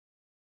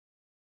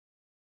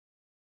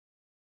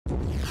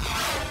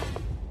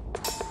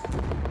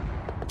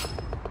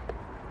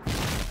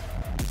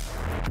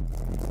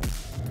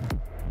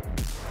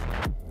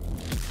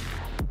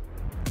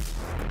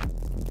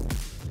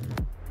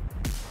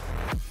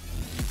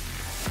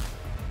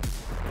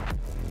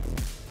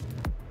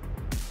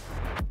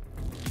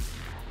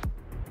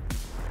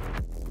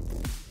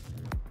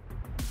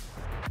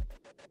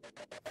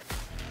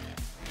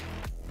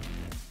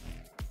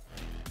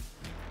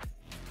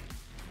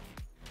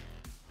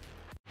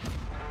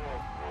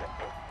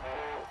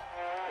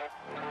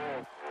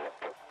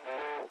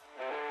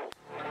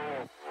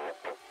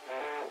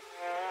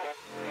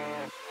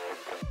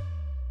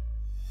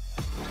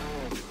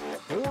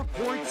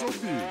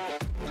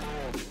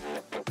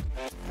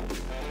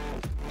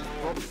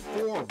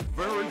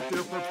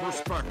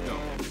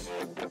perspectives.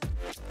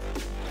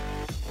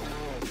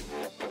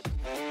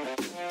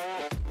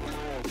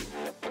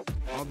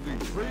 On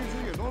the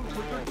crazy and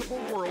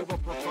unpredictable world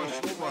of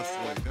professional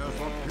wrestling, as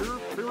the Pure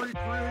Theory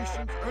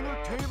Creations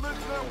Entertainment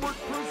Network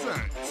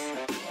presents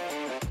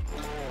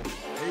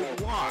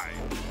a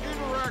live,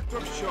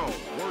 interactive show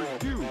where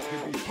you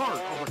can be part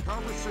of a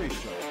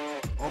conversation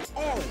of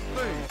all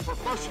things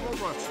professional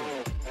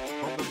wrestling,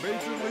 from the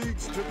major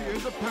leagues to the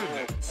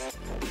independents.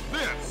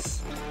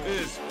 This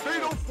is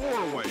Fatal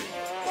 4-Way,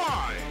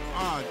 live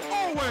on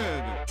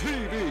ON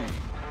TV.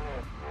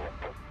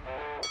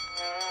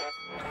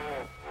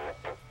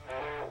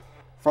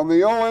 From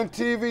the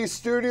ONTV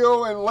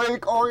studio in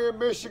Lake Orion,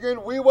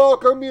 Michigan, we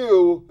welcome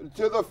you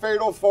to the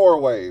Fatal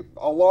 4-Way,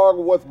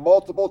 along with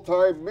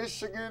multiple-time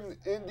Michigan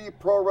Indie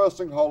Pro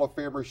Wrestling Hall of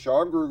Famer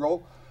Shawn Brian,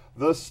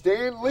 the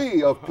Stan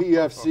Lee of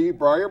PFC,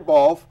 Brian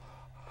Balfe,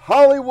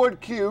 Hollywood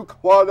Cuke,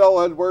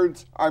 Waddell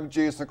Edwards. I'm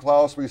Jason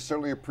Klaus. We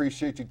certainly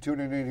appreciate you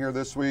tuning in here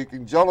this week.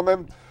 And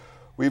gentlemen,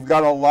 we've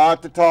got a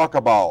lot to talk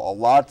about. A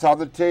lot's on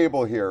the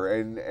table here.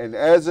 And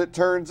as it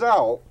turns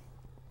out,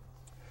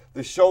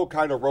 the show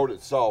kind of wrote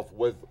itself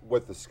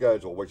with the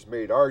schedule, which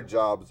made our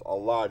jobs a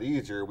lot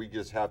easier. We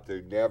just have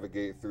to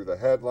navigate through the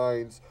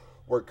headlines.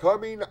 We're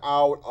coming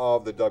out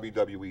of the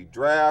WWE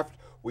Draft.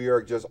 We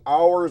are just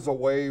hours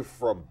away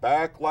from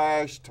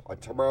Backlash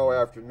tomorrow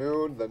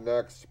afternoon, the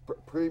next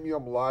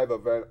premium live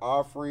event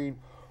offering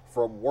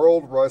from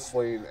World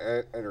Wrestling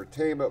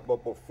Entertainment.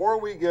 But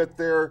before we get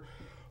there,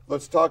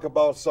 let's talk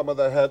about some of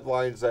the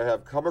headlines that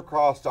have come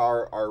across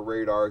our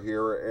radar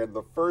here. And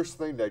the first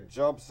thing that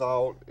jumps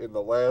out in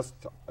the last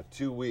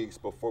 2 weeks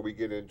before we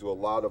get into a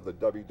lot of the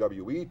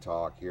WWE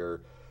talk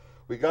here,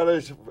 we got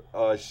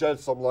to shed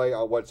some light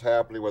on what's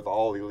happening with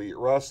All Elite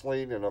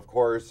Wrestling. And of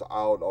course,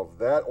 out of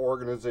that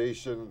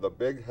organization, the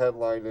big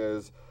headline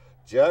is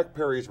Jack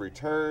Perry's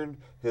return,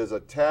 his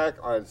attack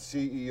on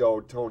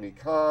CEO Tony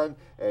Khan,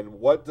 and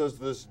what does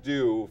this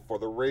do for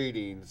the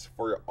ratings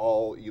for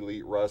All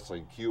Elite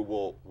Wrestling? Q,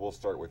 we'll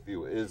start with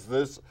you. Is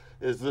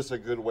this a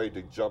good way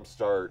to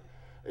jumpstart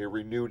a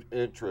renewed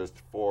interest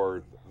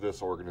for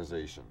this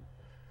organization?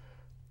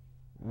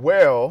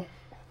 Well,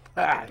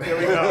 here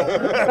we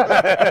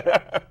go.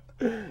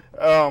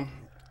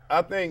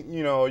 I think,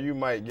 you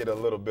might get a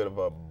little bit of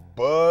a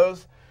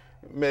buzz,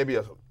 maybe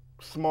a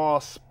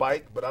small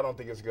spike, but I don't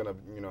think it's gonna,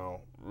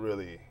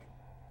 really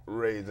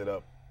raise it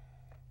up.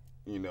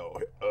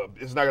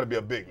 It's not gonna be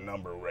a big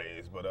number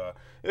raise, but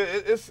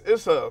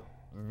it's a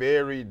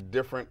very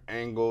different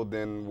angle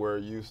than we're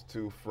used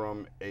to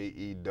from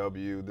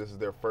AEW. This is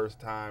their first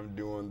time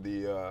doing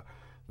the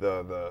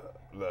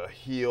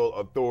heel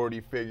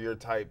authority figure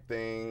type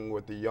thing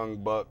with the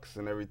Young Bucks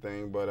and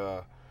everything,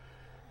 but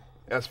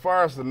as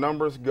far as the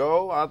numbers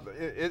go,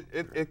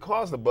 it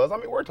caused a buzz. I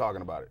mean, we're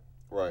talking about it,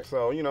 right?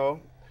 So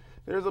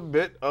there's a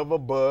bit of a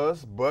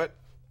buzz, but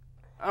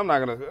I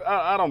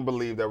don't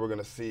believe that we're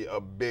gonna see a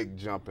big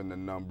jump in the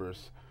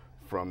numbers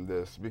from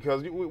this,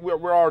 because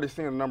we're already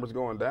seeing the numbers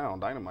going down.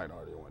 Dynamite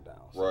already went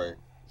down, so, right?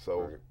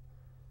 So right.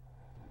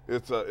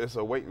 It's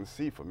a wait and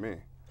see for me.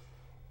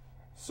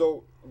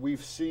 So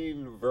we've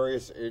seen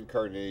various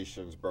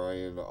incarnations,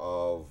 Brian,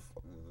 of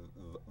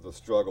the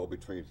struggle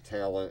between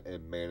talent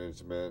and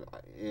management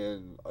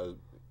in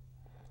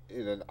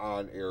an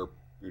on-air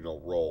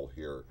role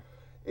here.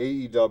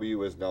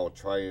 AEW is now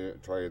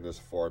trying this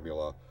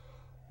formula.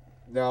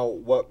 Now,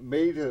 what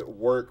made it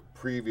work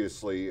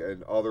previously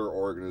in other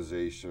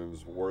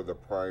organizations were the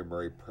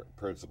primary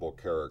principal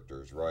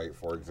characters, right?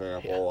 For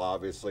example,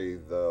 obviously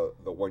the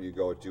one you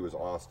go to is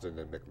Austin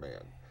and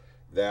McMahon.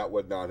 That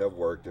would not have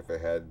worked if it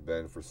hadn't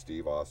been for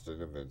Steve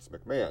Austin and Vince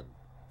McMahon.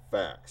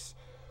 Facts.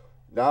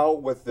 Now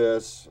with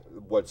this,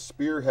 what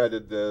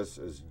spearheaded this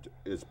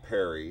is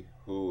Perry,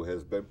 who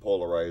has been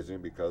polarizing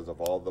because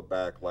of all the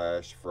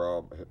backlash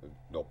from,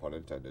 no pun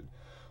intended,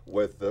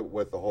 with the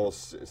whole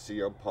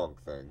CM Punk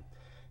thing.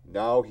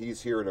 Now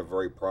he's here in a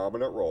very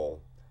prominent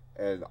role,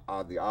 and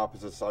on the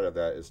opposite side of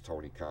that is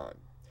Tony Khan.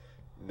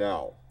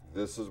 Now,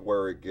 this is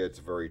where it gets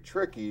very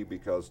tricky,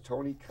 because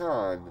Tony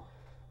Khan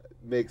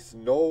makes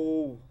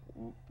no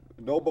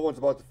bones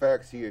about the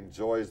fact he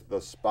enjoys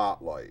the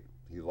spotlight.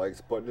 He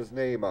likes putting his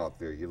name out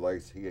there. He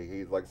likes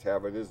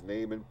having his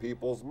name in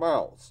people's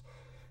mouths.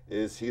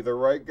 Is he the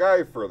right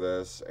guy for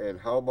this? And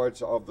how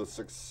much of the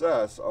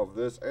success of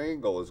this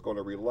angle is going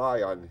to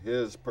rely on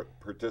his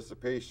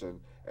participation,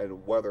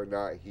 and whether or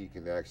not he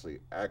can actually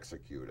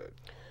execute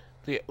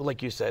it?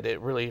 Like you said, it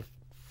really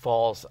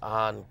falls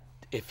on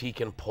if he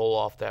can pull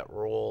off that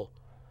role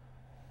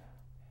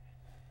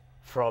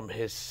from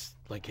his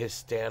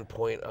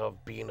standpoint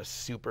of being a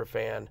super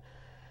fan.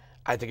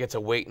 I think it's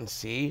a wait and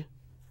see.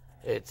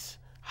 It's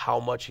how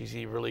much is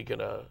he really going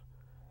to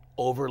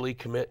overly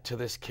commit to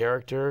this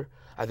character.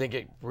 I think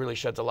it really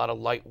sheds a lot of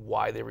light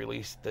why they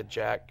released the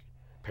Jack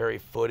Perry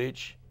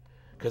footage,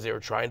 because they were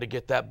trying to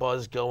get that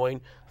buzz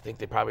going. I think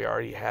they probably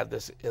already had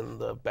this in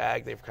the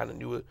bag. They kind of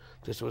knew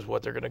this was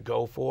what they're going to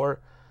go for.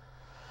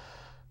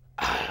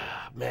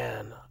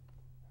 Man,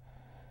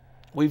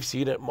 we've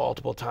seen it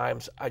multiple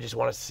times. I just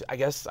want to. I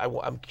guess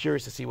I'm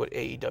curious to see what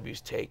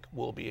AEW's take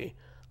will be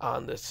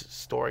on this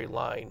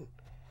storyline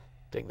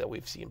thing that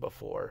we've seen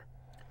before.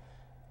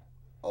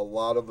 A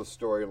lot of the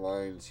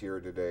storylines here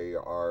today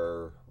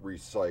are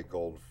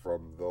recycled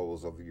from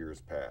those of the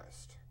years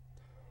past.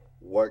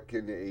 What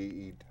can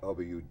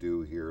AEW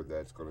do here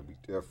that's going to be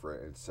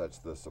different and sets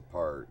this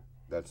apart?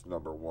 That's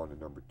number one.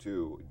 And number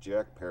two,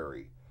 Jack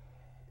Perry.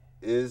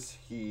 Is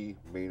he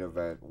main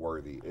event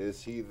worthy?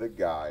 Is he the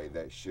guy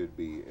that should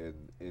be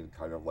in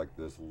kind of like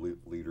this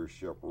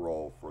leadership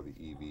role for the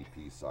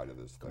EVP side of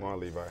this thing? Come on,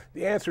 Levi.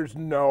 The answer is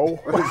no.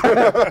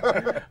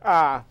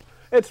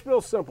 It's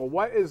real simple.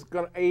 What is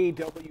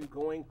AEW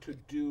going to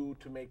do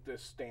to make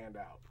this stand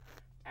out?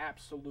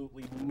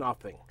 Absolutely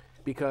nothing.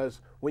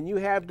 Because when you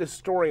have this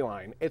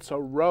storyline, it's a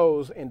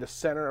rose in the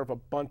center of a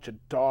bunch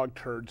of dog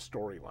turd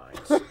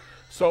storylines.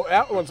 So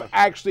that one's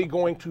actually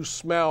going to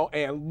smell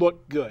and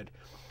look good.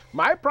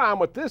 My problem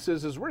with this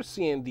is we're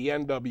seeing the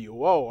NWO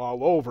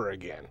all over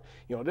again.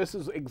 You know, this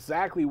is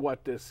exactly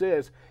what this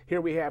is. Here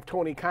we have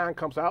Tony Khan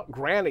comes out.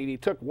 Granted, he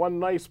took one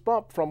nice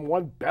bump from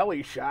one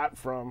belly shot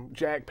from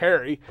Jack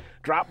Perry,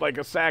 dropped like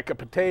a sack of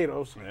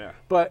potatoes. Yeah.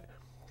 But,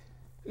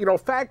 you know,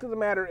 fact of the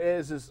matter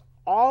is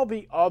all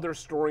the other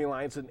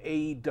storylines in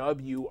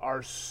AEW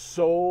are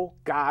so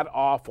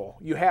god-awful.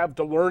 You have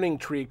the Learning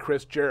Tree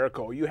Chris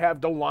Jericho. You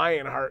have the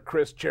Lionheart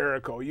Chris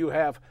Jericho. You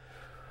have...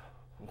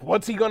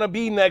 what's he going to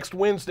be next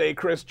Wednesday,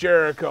 Chris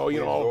Jericho? You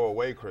know, go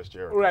away, Chris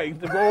Jericho. Right,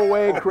 the go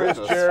away, Chris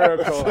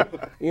Jericho.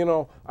 You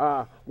know,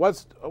 how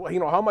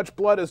much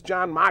blood is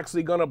John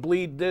Moxley going to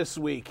bleed this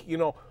week? You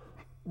know,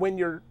 when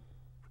you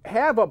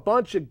have a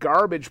bunch of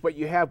garbage, but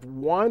you have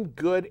one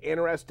good,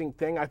 interesting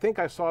thing. I think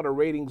I saw the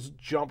ratings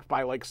jumped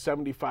by like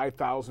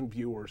 75,000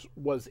 viewers.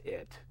 Was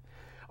it?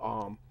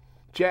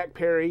 Jack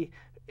Perry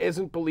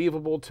isn't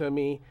believable to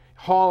me.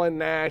 Hall and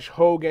Nash,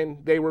 Hogan,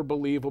 they were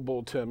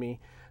believable to me.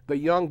 The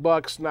Young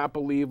Bucks, not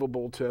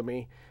believable to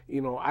me.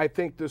 You know, I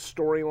think this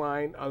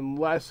storyline,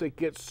 unless it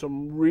gets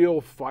some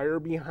real fire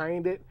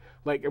behind it,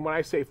 like, and when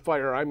I say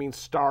fire, I mean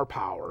star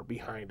power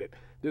behind it,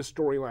 this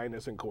storyline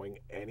isn't going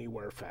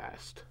anywhere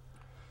fast.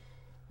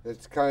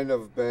 It's kind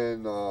of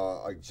been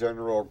a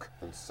general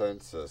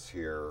consensus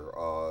here,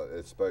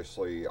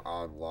 especially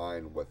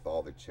online with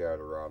all the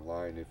chatter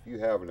online. If you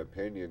have an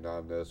opinion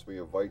on this, we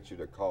invite you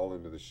to call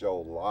into the show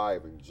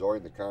live and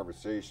join the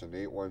conversation,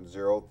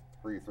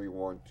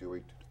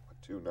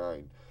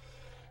 810-331-2829.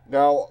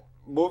 Now,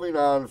 moving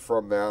on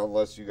from that,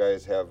 unless you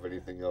guys have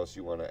anything else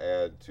you want to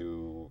add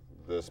to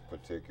this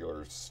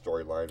particular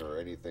storyline or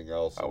anything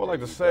else. I would like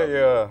to say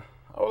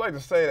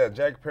that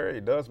Jack Perry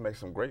does make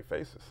some great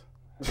faces.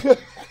 If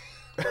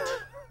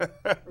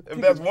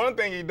that's one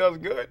thing he does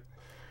good,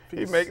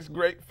 he makes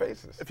great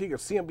faces. If you can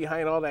see him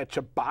behind all that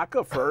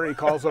Chewbacca fur he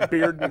calls a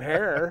beard and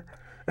hair.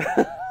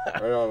 I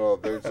don't know.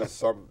 There's just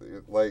some,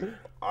 like,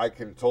 I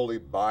can totally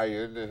buy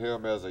into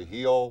him as a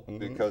heel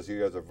because he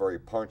has a very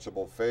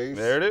punchable face.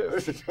 There it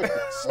is.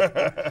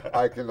 So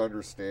I can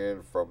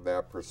understand from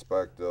that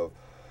perspective.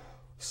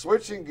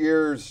 Switching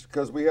gears,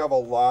 because we have a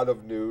lot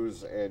of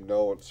news and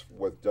notes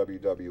with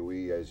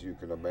WWE, as you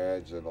can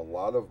imagine, a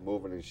lot of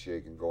moving and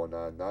shaking going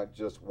on, not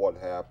just what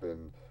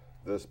happened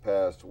this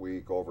past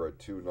week over a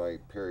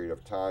 2-night period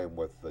of time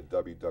with the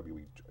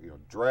WWE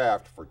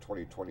Draft for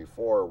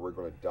 2024. We're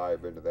going to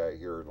dive into that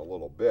here in a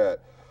little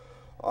bit.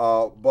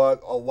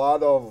 But a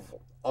lot of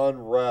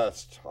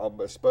unrest,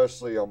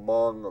 especially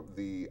among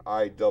the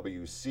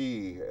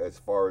IWC, as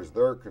far as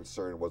they're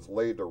concerned, was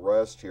laid to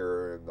rest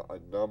here, and a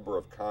number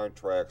of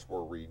contracts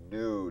were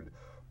renewed.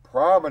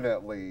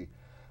 Prominently,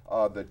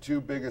 the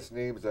two biggest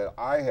names that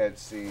I had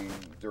seen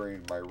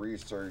during my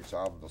research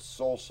on the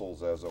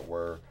socials, as it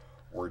were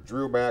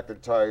Drew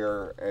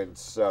McIntyre and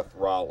Seth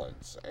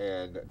Rollins.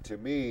 And to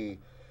me,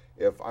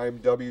 if I'm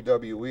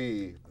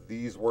WWE,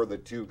 these were the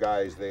two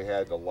guys they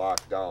had to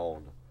lock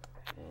down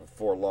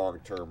for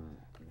long-term,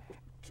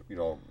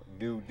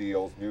 new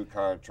deals, new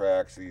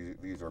contracts.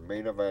 These are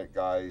main event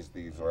guys.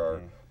 These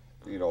are,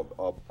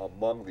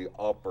 among the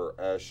upper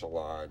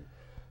echelon.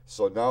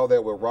 So now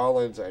that with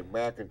Rollins and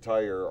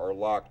McIntyre are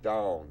locked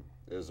down,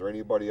 is there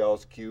anybody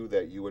else, Q,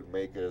 that you would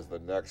make as the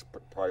next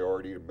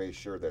priority to make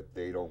sure that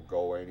they don't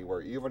go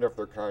anywhere, even if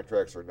their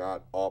contracts are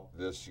not up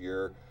this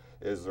year?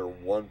 Is there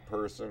one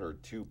person or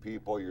two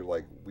people you're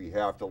like, we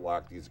have to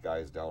lock these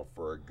guys down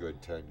for a good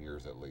 10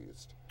 years at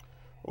least?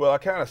 Well, I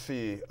kind of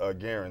see a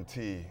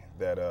guarantee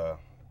that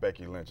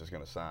Becky Lynch is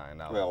going to sign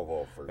now.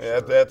 Well, for yeah,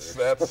 sure.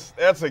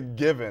 That's a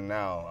given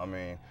now. I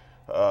mean,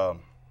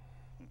 who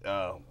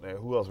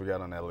else we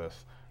got on that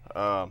list?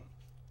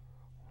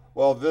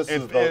 Well,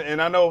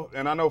 and I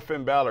know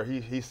Finn Balor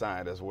he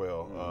signed as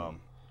well,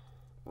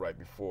 right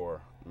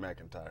before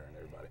McIntyre and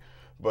everybody.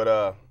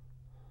 But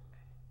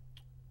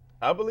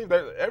I believe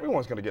that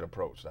everyone's going to get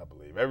approached. I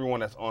believe everyone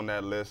that's on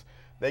that list.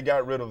 They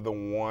got rid of the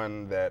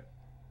one that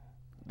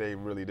they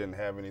really didn't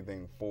have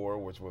anything for,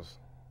 which was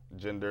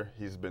Jinder.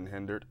 He's been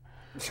hindered.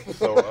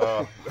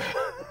 So,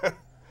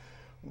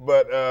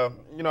 but I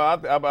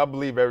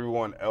believe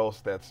everyone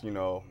else that's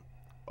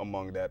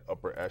among that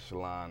upper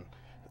echelon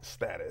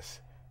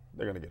status,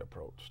 they're going to get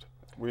approached.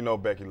 We know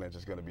Becky Lynch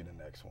is going to be the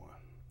next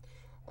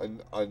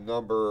one. A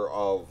number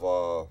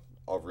of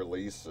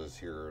releases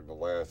here in the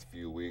last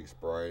few weeks,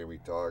 Brian. We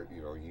talked,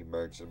 he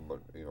mentioned,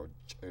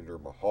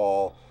 Jinder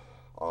Mahal.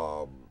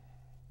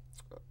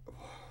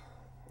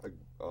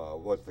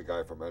 What's the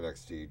guy from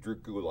NXT? Drew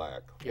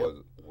Gulak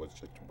was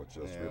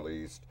just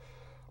released.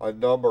 A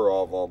number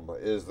of them.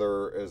 Is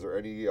there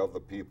any of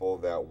the people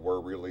that were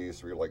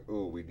released where you're like,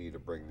 ooh, we need to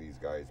bring these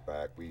guys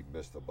back? We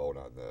missed the boat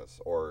on this,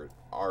 or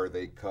are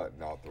they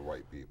cutting out the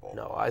right people?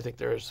 No, I think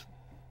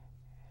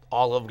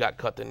all of them got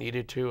cut that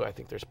needed to. I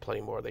think there's plenty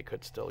more they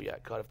could still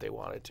yet cut if they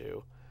wanted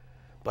to,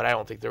 but I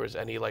don't think there was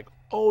any like,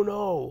 oh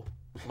no,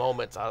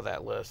 moments out of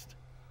that list.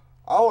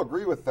 I'll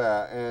agree with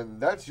that, and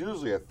that's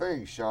usually a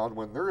thing, Shawn.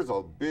 When there's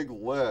a big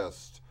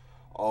list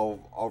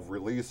of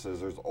releases,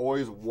 there's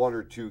always one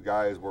or two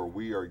guys where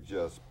we're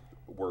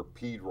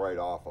peed right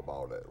off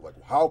about it. Like,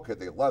 how could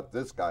they let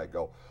this guy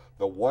go?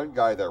 The one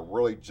guy that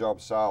really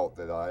jumps out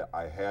that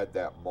I had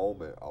that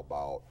moment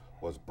about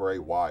was Bray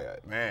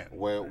Wyatt. Man.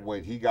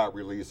 When he got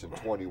released in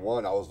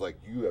 21, I was like,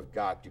 you have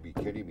got to be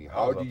kidding me.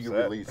 How do you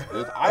release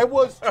this? I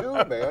was too,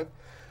 man.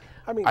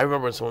 I mean, I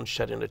remember when someone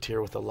shedding a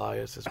tear with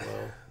Elias as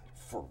well.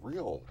 For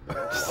real,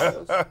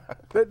 man.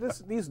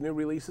 These new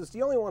releases,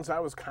 the only ones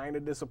I was kind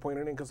of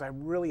disappointed in because I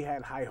really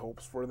had high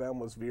hopes for them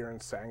was Veer and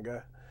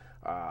Sangha.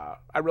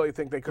 I really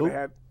think they could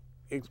have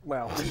had,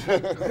 well,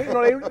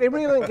 they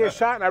really didn't get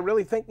shot, and I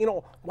really think,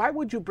 why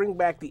would you bring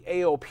back the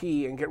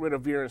AOP and get rid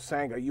of Veer and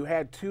Sangha? You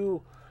had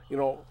two,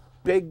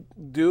 big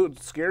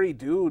dudes, scary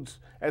dudes,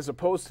 as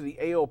opposed to the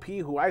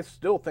AOP, who I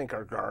still think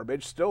are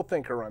garbage, still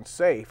think are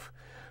unsafe.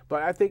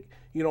 But I think,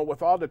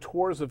 with all the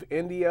tours of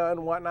India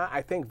and whatnot,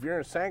 I think Veer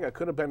and Sangha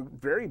could have been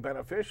very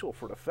beneficial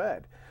for the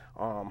Fed.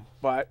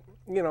 But,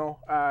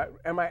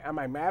 am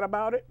I mad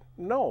about it?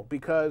 No,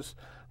 because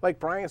like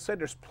Brian said,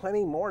 there's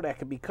plenty more that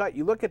could be cut.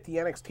 You look at the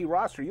NXT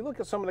roster, you look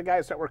at some of the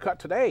guys that were cut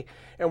today,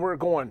 and we're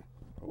going,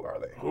 who are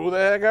they? Who the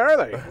heck are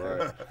they?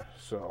 Right.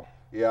 So.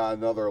 Yeah,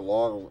 another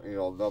long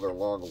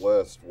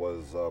list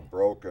was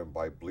broken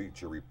by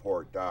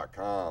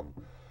BleacherReport.com.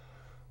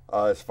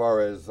 As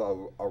far as a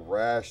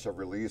rash of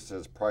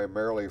releases,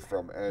 primarily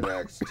from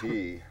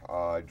NXT,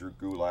 Drew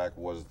Gulak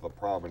was the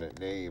prominent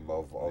name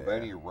of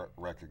any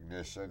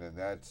recognition, and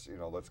that's,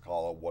 let's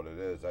call it what it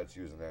is. That's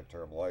using that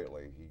term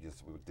lightly. He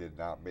just did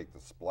not make the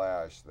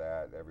splash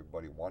that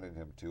everybody wanted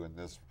him to. And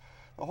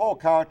the whole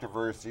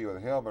controversy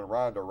with him and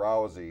Ronda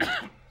Rousey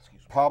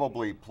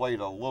probably played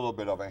a little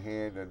bit of a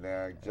hand in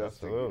that,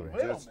 just to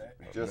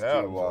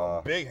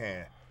big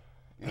hand.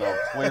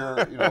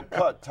 Clear,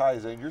 cut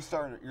ties in. You're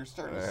starting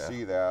to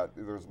see that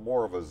there's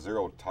more of a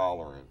zero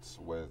tolerance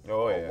with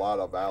a lot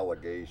of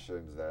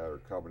allegations that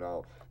are coming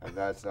out, and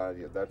that's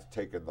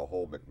taking the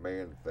whole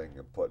McMahon thing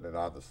and putting it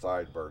on the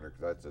side burner because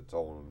that's its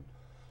own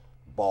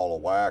ball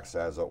of wax,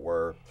 as it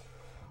were.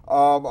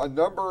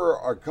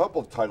 A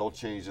couple of title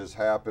changes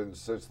happened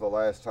since the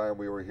last time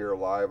we were here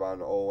live on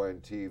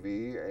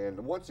ONTV.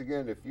 And once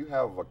again, if you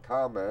have a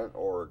comment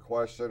or a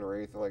question or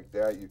anything like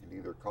that, you can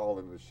either call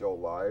in the show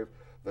live.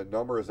 The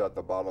number is at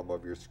the bottom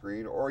of your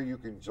screen, or you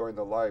can join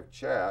the live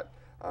chat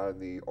on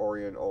the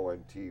Orion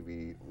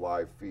ONTV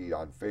live feed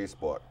on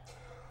Facebook.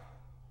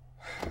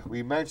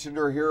 We mentioned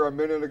her here a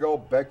minute ago,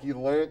 Becky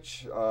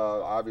Lynch,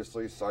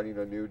 obviously signing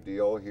a new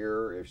deal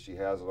here, if she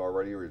hasn't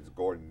already, or is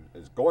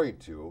going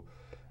to,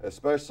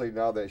 especially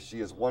now that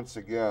she is once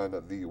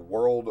again the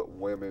World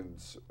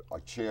Women's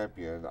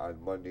Champion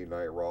on Monday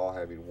Night Raw,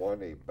 having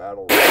won a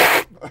battle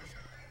royal.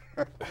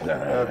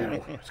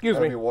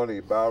 having won a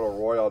battle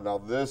royal. Now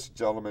this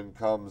gentleman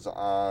comes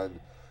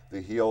on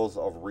the heels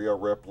of Rhea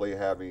Ripley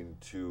having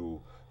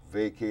to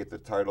vacate the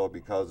title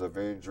because of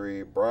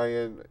injury.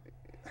 Brian,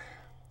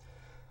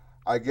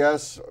 I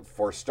guess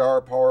for star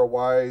power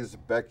wise,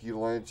 Becky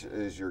Lynch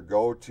is your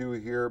go-to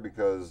here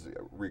because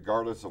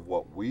regardless of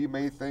what we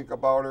may think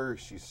about her,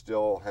 she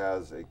still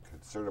has a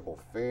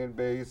considerable fan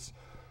base.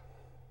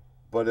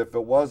 But if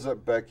it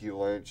wasn't Becky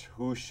Lynch,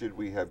 who should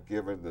we have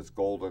given this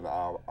golden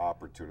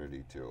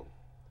opportunity to?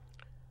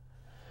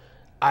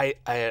 I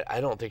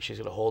don't think she's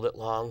going to hold it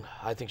long.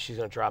 I think she's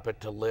going to drop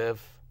it to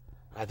Liv.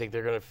 I think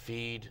they're going to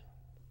feed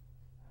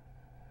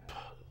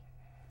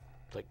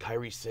like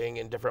Kairi Singh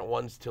and different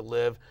ones to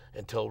Liv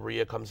until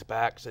Rhea comes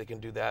back so they can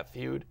do that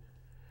feud.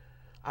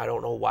 I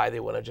don't know why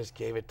they wouldn't have just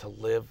gave it to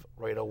Liv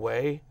right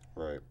away.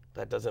 Right.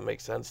 That doesn't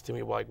make sense to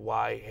me. Like,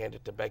 why hand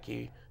it to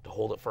Becky to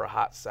hold it for a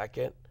hot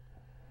second?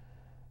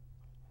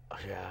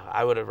 Yeah,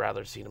 I would have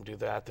rather seen him do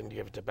that than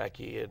give it to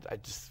Becky.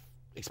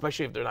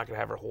 Especially if they're not going to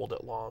have her hold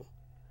it long.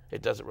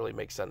 It doesn't really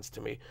make sense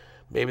to me.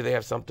 Maybe they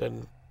have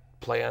something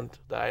planned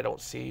that I don't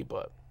see,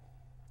 but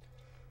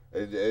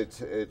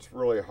it's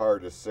really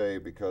hard to say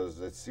because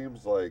it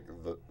seems like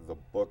the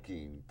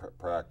booking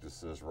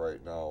practices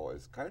right now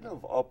is kind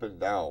of up and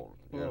down.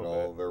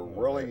 They're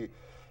really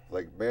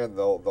like, man,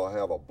 they'll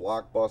have a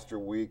blockbuster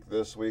week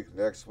this week,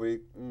 next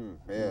week.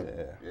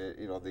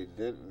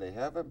 They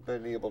haven't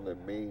been able to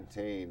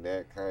maintain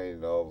that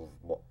kind of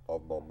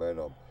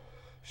momentum.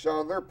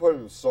 Shawn, they're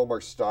putting so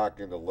much stock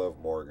into Liv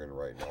Morgan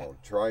right now,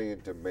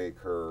 trying to make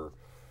her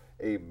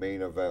a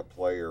main event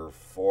player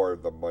for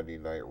the Monday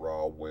Night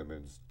Raw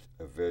women's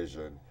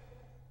division.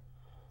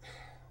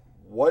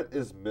 What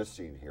is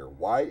missing here?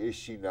 Why is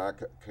she not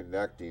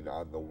connecting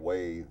on the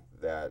way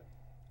that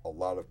a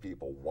lot of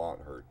people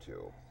want her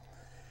to?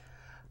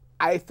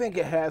 I think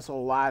it has a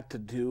lot to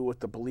do with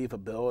the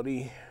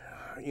believability.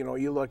 You know,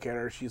 you look at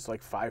her, she's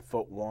like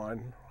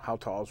 5'1". How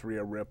tall is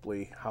Rhea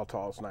Ripley? How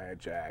tall is Nia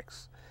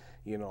Jax?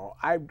 You know,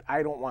 I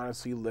don't want to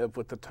see Liv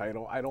with the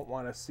title. I don't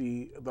want to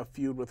see the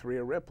feud with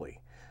Rhea Ripley.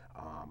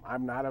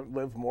 I'm not a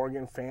Liv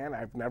Morgan fan.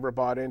 I've never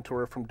bought into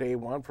her from day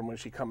one, from when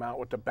she come out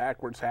with the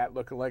backwards hat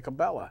looking like a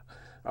Bella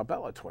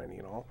twin,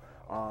 you know.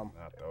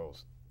 Not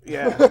those.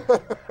 Yeah.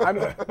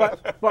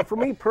 But for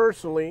me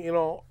personally, you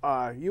know,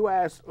 you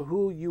asked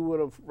who you would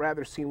have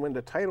rather seen win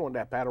the title in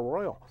that Battle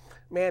Royal.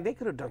 Man, they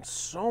could have done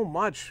so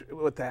much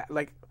with that.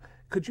 Like,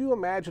 could you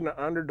imagine an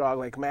underdog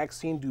like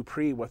Maxine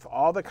Dupree with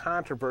all the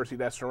controversy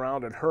that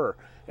surrounded her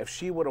if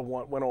she would have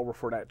went over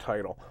for that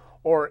title?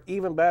 Or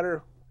even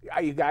better,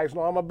 you guys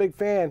know I'm a big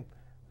fan.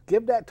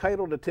 Give that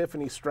title to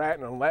Tiffany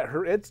Stratton and let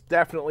her, it's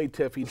definitely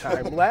Tiffy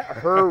time. Let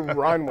her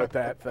run with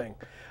that thing.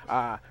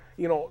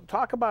 You know,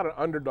 talk about an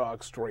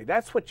underdog story.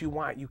 That's what you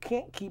want. You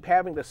can't keep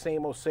having the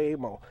same old,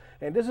 same old.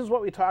 And this is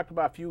what we talked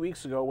about a few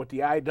weeks ago with the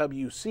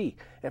IWC.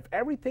 If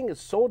everything is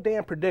so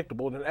damn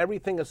predictable, then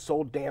everything is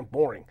so damn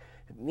boring.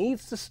 It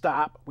needs to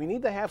stop. We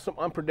need to have some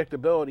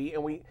unpredictability,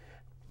 and we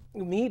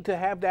need to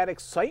have that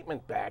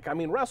excitement back. I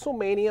mean,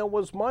 WrestleMania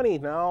was money.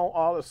 Now,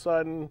 all of a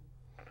sudden,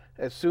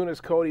 as soon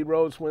as Cody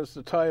Rhodes wins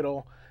the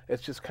title,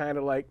 it's just kind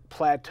of like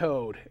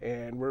plateaued,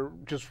 and we're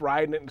just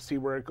riding it and see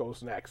where it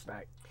goes next.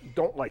 I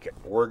don't like it.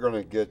 We're going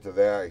to get to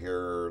that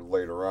here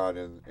later on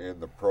in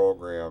the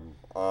program.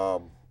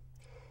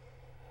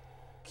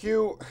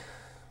 Q,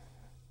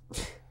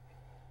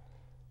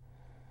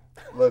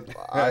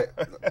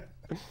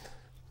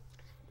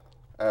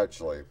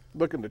 actually,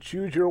 looking to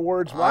choose your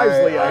words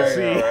wisely, I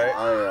see.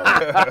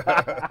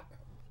 I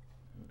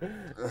am.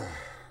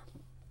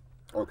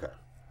 Okay.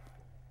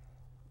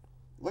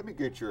 Let me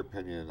get your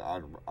opinion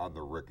on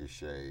the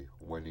Ricochet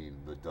winning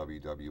the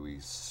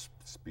WWE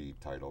Speed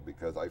title,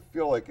 because I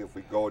feel like if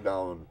we go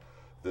down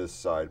this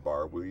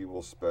sidebar, we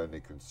will spend a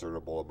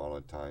considerable amount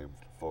of time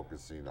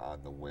focusing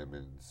on the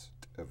women's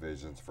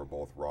divisions for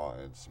both Raw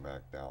and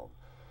SmackDown.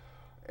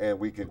 And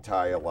we can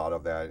tie a lot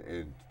of that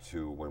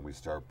into when we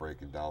start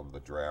breaking down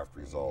the draft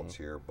results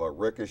here. But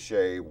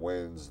Ricochet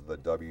wins the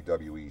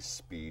WWE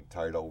Speed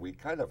title. We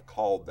kind of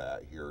called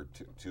that here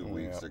two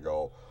weeks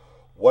ago.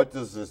 What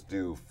does this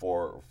do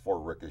for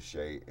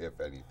Ricochet, if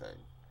anything?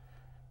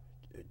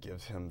 It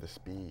gives him the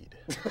speed.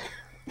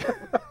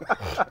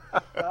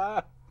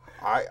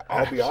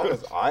 I'll be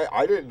honest,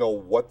 I didn't know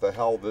what the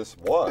hell this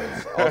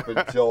was up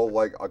until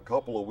like a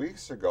couple of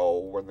weeks ago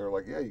when they're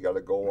like, yeah, you got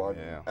to go on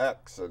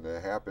X, and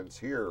it happens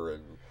here,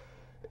 and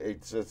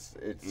it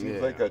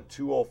seems like a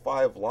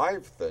 205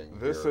 Live thing.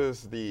 This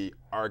is the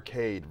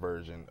arcade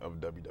version of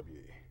WWE.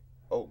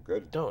 Oh,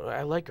 good.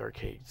 I like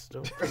arcades.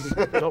 Don't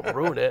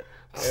ruin it.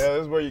 Yeah,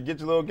 this is where you get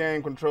your little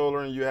game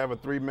controller and you have a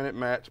 3-minute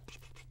match,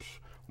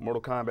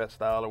 Mortal Kombat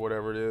style or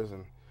whatever it is,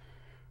 and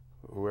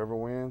whoever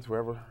wins,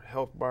 whoever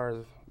health bar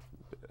is,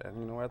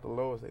 and at the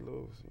lowest they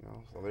lose.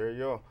 So there you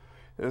go.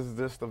 This is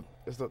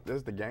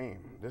the game.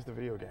 This is the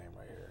video game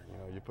right here.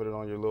 You put it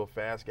on your little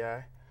fast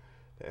guy,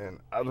 and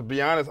to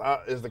be honest,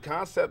 is the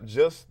concept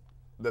just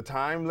the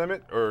time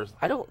limit, or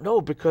I don't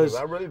know, because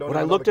I really don't when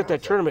I looked at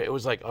that tournament, it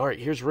was like, all right,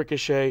 here's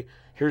Ricochet,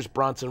 here's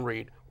Bronson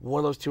Reed. One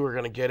of those two are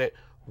going to get it.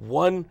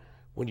 One,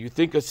 when you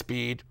think of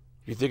Speed,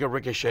 you think of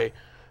Ricochet.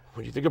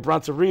 When you think of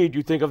Bronson Reed,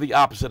 you think of the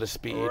opposite of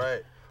Speed.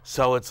 Right.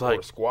 So it's like,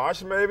 or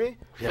squash maybe.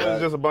 Yeah.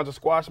 It's just a bunch of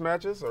squash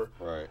matches, or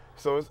right.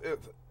 So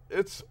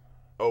it's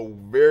a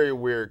very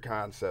weird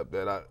concept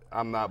that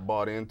I'm not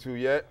bought into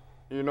yet.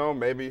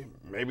 Maybe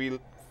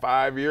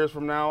 5 years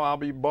from now I'll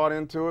be bought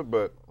into it,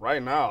 but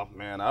right now,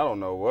 man, I don't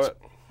know what.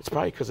 It's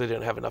probably because they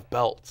didn't have enough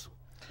belts.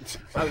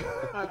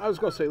 I was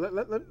going to say,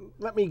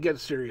 let me get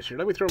serious here.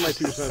 Let me throw my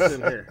 2 cents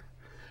in here.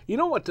 You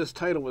know what this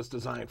title was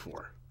designed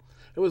for?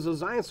 It was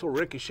designed so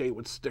Ricochet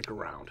would stick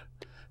around.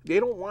 They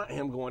don't want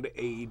him going to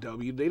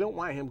AEW. They don't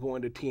want him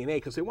going to TNA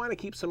because they want to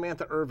keep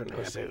Samantha Irvin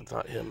happy. It's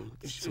not him,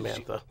 it's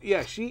Samantha.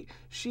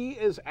 She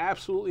is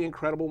absolutely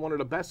incredible. One of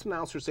the best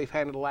announcers they've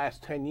had in the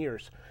last 10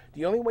 years.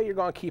 The only way you're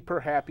going to keep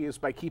her happy is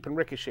by keeping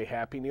Ricochet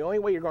happy. And the only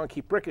way you're going to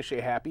keep Ricochet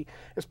happy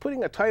is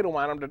putting a title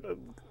on him to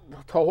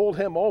hold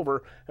him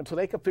over until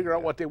they can figure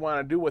out what they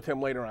want to do with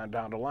him later on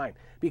down the line.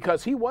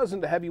 Because he was in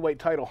the heavyweight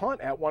title hunt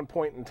at one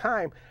point in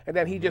time, and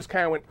then he just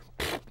kind of went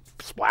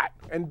splat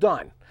and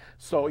done.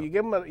 So you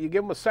give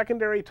him a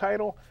secondary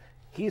title,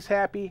 he's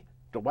happy,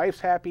 the wife's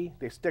happy,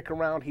 they stick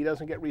around, he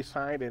doesn't get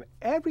re-signed, and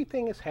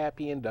everything is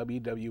happy in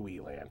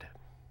WWE land.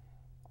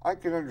 I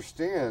can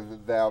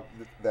understand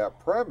that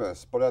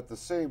premise, but at the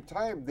same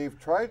time, they've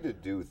tried to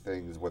do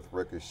things with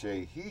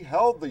Ricochet. He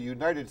held the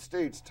United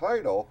States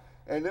title,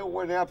 and it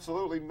went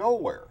absolutely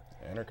nowhere.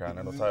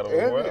 Intercontinental title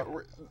as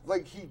well.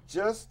 Like, he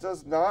just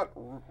does not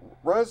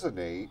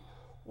resonate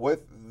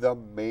with the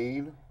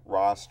main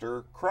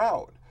roster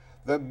crowd.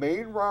 The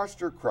main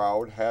roster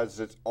crowd has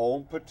its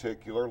own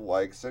particular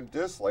likes and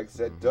dislikes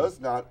that does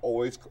not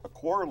always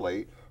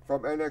correlate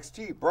from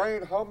NXT.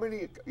 Brian, how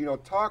many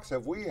talks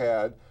have we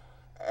had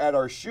at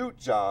our shoot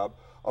job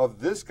of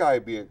this guy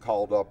being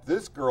called up,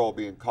 this girl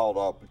being called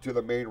up to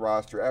the main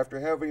roster after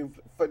having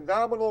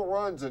phenomenal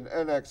runs in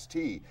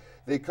NXT?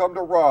 They come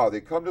to Raw, they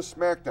come to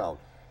SmackDown.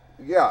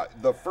 Yeah,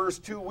 the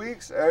first 2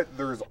 weeks,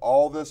 there's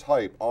all this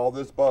hype, all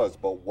this buzz,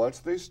 but once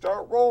they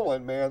start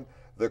rolling, man,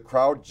 the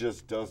crowd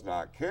just does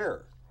not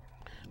care.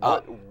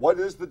 What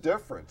is the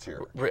difference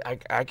here?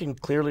 I can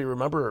clearly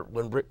remember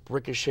when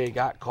Ricochet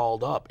got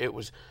called up. It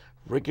was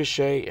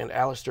Ricochet and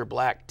Aleister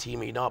Black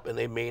teaming up, and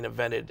they main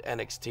evented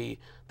NXT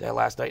that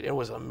last night. It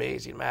was an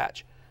amazing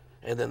match.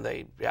 And then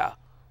they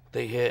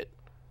hit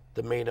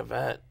the main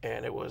event,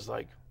 and it was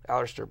like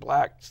Aleister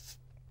Black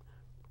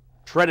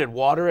treaded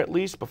water at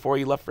least before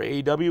he left for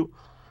AEW.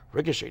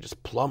 Ricochet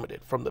just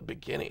plummeted from the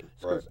beginning.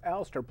 Because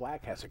Aleister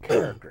Black has a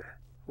character.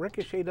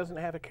 Ricochet doesn't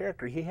have a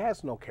character. He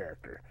has no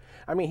character.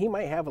 I mean, he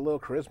might have a little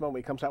charisma when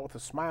he comes out with a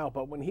smile,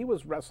 but when he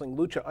was wrestling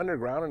Lucha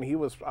Underground and he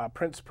was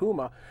Prince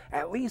Puma,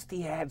 at least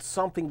he had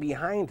something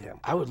behind him.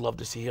 I would love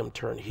to see him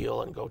turn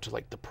heel and go to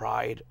like the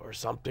Pride or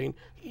something.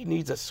 He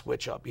needs a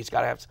switch up. He's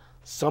got to have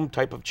some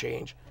type of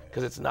change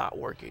because it's not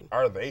working.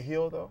 Are they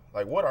heel though?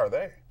 Like, what are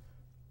they?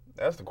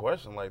 That's the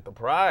question. Like, the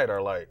Pride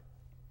are like,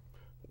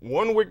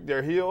 1 week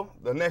they're heel,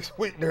 the next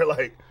week they're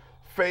like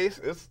face.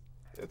 It's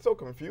so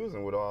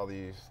confusing with all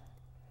these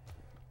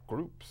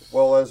groups.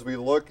 Well, as we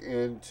look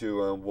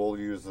into, we'll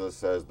use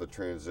this as the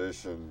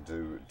transition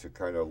to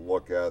kind of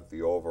look at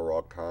the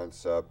overall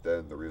concept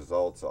and the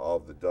results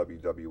of the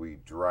WWE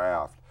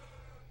Draft.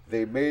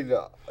 They made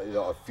a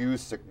few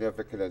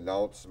significant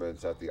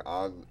announcements at the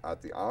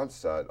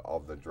onset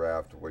of the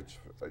draft, which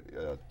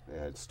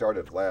had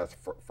started last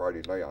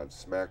Friday night on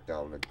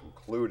SmackDown and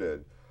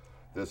concluded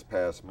this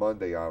past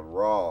Monday on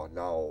Raw.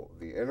 Now,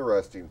 the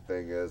interesting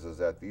thing is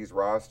that these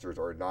rosters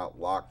are not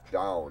locked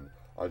down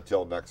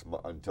until this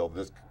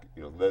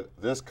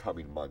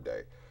coming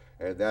Monday,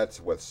 and that's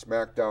with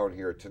SmackDown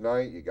here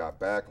tonight. You got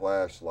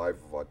Backlash live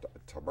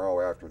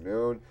tomorrow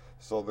afternoon,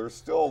 so there's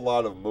still a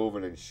lot of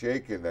moving and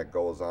shaking that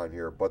goes on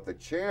here. But the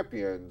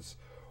champions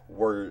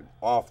were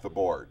off the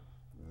board.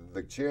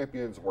 The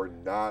champions were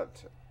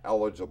not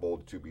eligible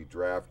to be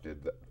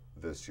drafted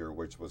this year,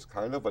 which was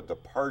kind of a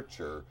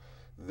departure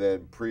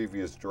than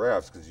previous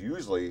drafts, because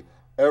usually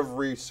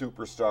every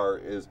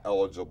superstar is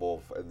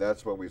eligible, and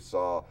that's when we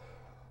saw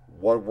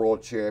one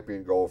world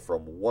champion go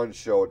from one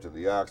show to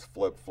the next,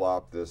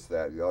 flip-flop, this,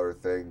 that, the other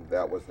thing.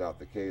 That was not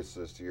the case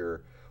this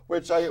year,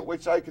 which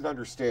I can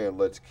understand.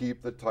 Let's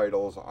keep the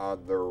titles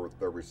on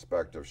their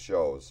respective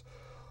shows.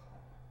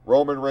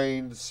 Roman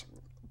Reigns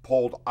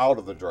pulled out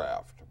of the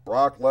draft.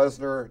 Brock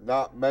Lesnar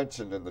not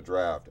mentioned in the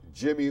draft.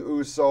 Jimmy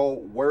Uso,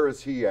 where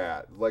is he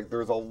at? Like,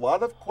 there's a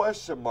lot of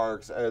question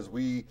marks as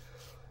we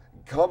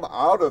come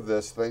out of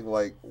this thing.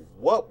 Like,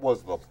 what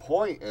was the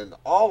point in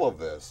all of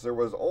this? There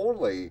was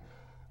only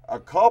a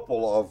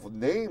couple of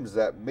names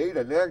that made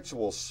an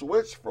actual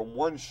switch from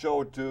one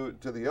show to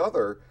the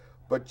other,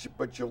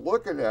 but you're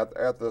looking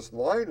at this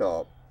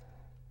lineup.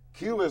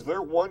 Q, is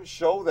there one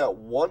show that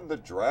won the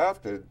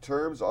draft in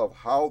terms of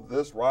how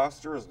this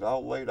roster is now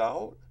laid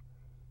out?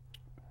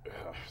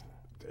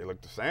 They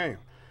look the same,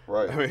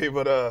 right? I mean,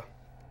 but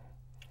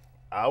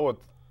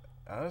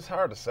it's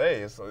hard to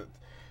say.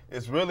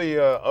 It's really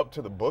up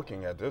to the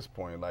booking at this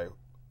point. Like,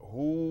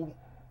 who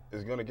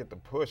is going to get the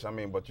push? I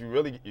mean, but you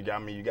got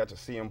your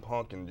CM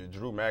Punk and your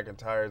Drew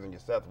McIntyres and your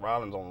Seth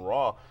Rollins on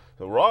Raw.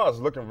 So Raw is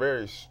looking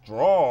very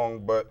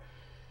strong, but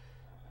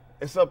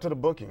it's up to the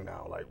booking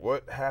now. Like,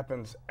 what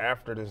happens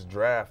after this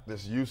draft,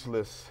 this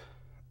useless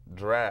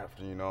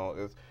draft?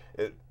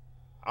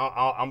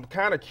 I'm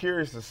kind of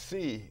curious to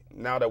see,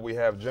 now that we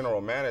have general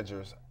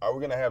managers, are we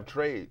going to have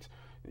trades,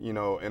 in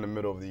the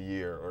middle of the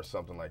year or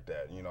something like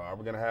that? Are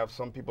we going to have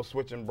some people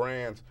switching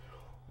brands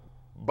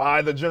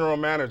by the general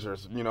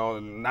managers,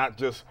 not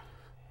just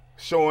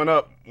showing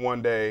up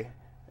one day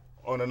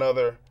on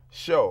another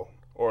show,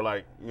 or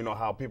like,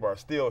 how people are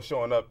still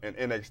showing up in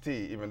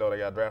NXT even though they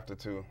got drafted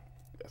to.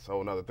 That's a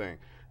whole nother thing.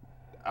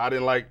 I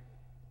didn't like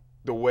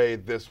the way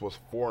this was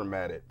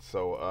formatted,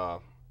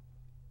 so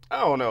I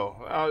don't know.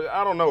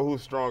 I don't know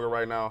who's stronger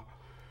right now.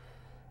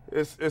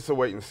 It's a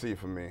wait and see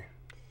for me.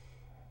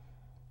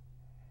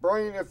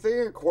 Brian, if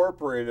they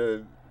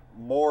incorporated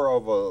more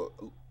of a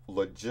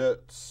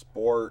legit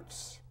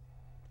sports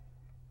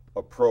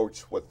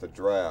approach with the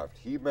draft,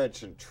 he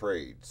mentioned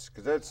trades,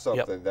 because that's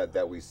something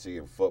that we see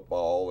in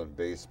football and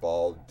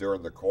baseball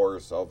during the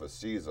course of a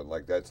season.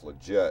 Like, that's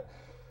legit.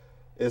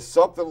 Is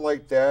something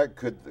like that,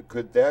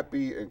 could that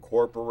be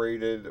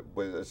incorporated,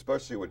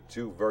 especially with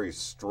two very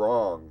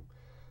strong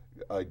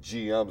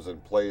GMs in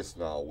place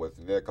now, with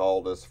Nick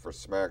Aldis for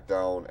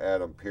SmackDown,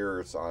 Adam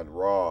Pearce on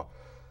Raw,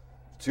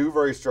 two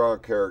very strong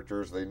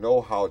characters. They know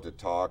how to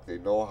talk. They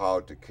know how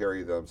to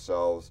carry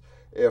themselves.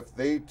 If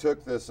they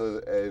took this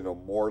in a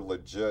more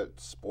legit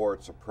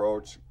sports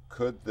approach,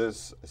 could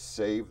this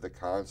save the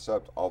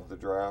concept of the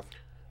draft?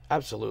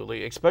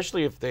 Absolutely,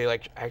 especially if they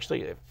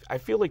if I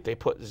feel like they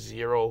put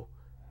zero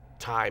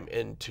time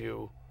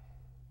into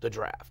the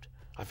draft.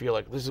 I feel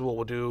like this is what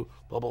we'll do,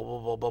 blah blah blah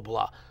blah blah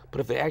blah. But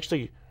if they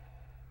actually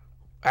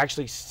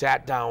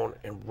sat down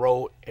and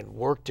wrote and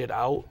worked it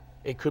out,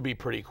 it could be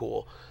pretty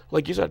cool.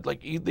 Like you said,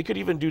 they could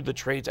even do the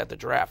trades at the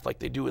draft, like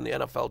they do in the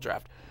NFL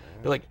draft.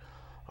 Be like,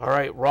 all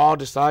right, Raw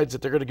decides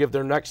that they're going to give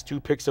their next 2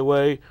 picks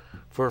away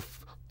for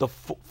the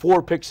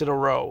 4 picks in a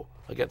row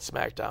against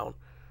SmackDown.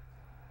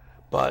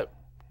 But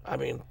I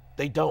mean,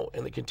 they don't,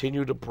 and they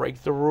continue to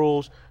break the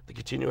rules. They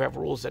continue to have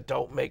rules that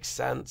don't make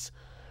sense,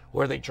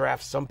 where they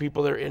draft some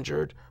people that are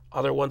injured,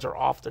 other ones are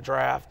off the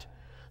draft.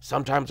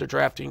 Sometimes they're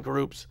drafting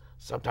groups,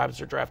 sometimes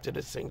they're drafted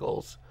as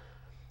singles.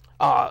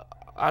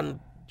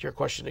 On your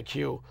question to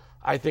Q,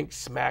 I think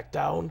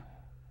SmackDown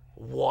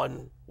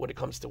won when it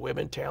comes to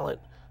women talent,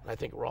 and I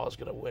think Raw is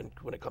going to win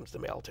when it comes to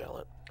male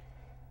talent.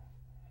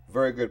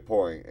 Very good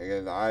point.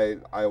 And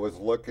I was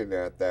looking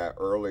at that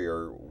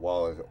earlier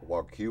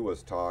while Q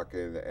was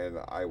talking, and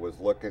I was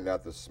looking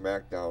at the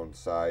SmackDown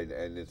side,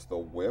 and it's the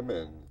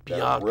women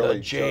Bianca, that really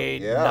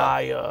Jade,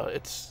 Nia.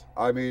 It's.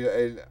 I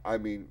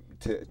mean,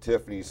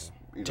 Tiffany's.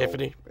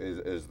 Tiffany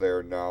is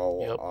there now.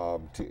 Yep.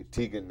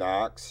 Tegan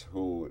Knox,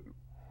 who,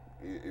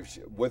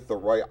 with the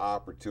right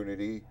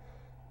opportunity,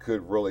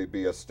 could really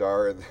be a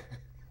star. And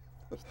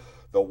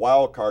the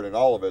wild card in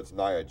all of it's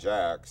Nia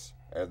Jax.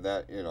 And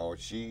that,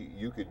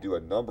 you could do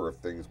a number of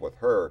things with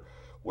her,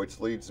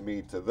 which leads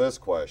me to this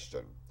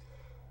question.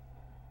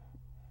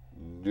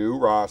 New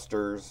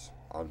rosters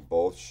on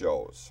both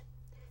shows.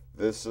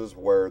 This is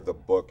where the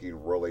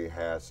booking really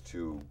has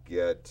to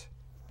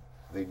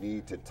they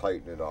need to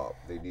tighten it up.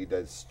 They need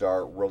to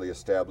start really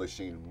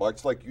establishing,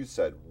 much like you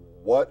said,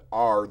 what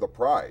are the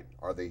pride?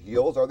 Are they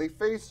heels? Are they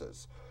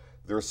faces?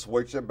 They're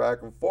switching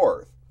back and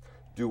forth.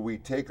 Do we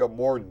take a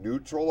more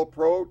neutral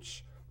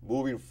approach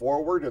moving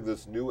forward in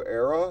this new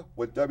era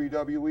with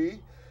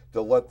WWE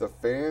to let the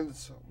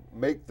fans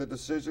make the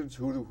decisions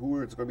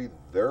who is going to be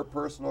their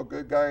personal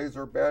good guys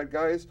or bad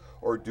guys?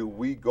 Or do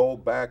we go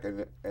back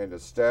and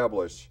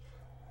establish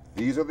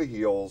these are the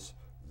heels,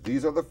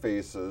 these are the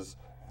faces,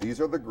 these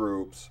are the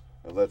groups,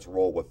 and let's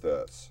roll with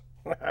this?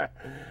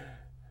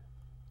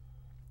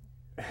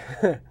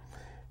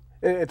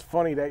 It's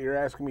funny that you're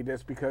asking me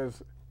this,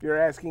 because you're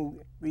asking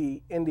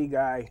the indie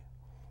guy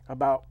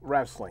about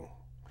wrestling.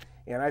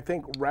 And I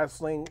think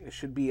wrestling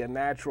should be a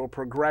natural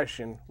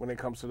progression when it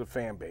comes to the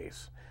fan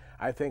base.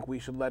 I think we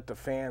should let the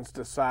fans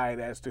decide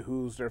as to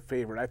who's their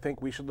favorite. I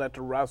think we should let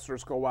the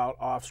wrestlers go out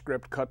off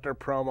script, cut their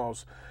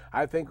promos.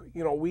 I think,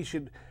 we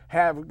should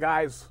have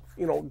guys,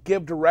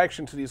 give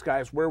direction to these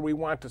guys where we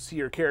want to see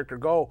your character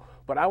go.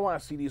 But I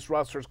want to see these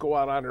wrestlers go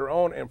out on their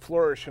own and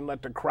flourish and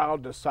let the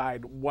crowd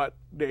decide what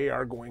they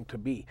are going to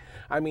be.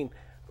 I mean,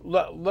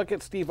 look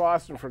at Steve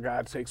Austin, for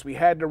God's sakes. We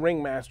had the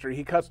ringmaster.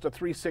 He cuts the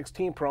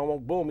 316 promo.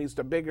 Boom, he's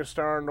the biggest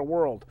star in the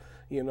world.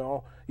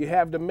 You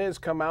have The Miz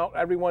come out.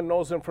 Everyone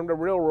knows him from the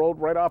real world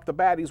right off the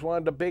bat. He's one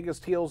of the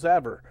biggest heels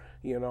ever.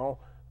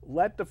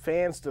 Let the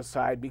fans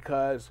decide,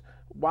 because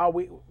while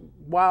we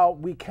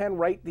can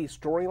write these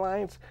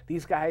storylines,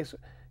 these guys,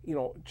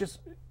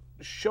 just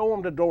show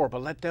them the door,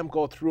 but let them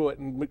go through it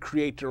and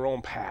create their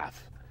own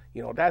path.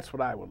 That's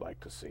what I would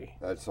like to see.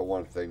 That's the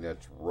one thing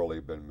that's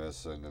really been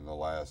missing in the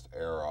last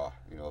era,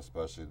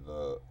 especially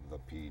the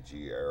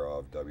PG era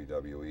of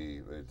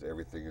WWE.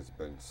 Everything has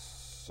been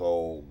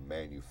so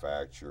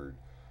manufactured.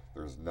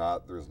 There's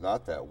not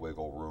that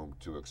wiggle room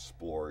to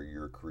explore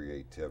your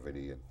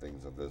creativity and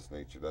things of this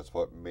nature. That's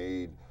what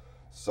made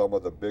some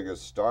of the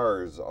biggest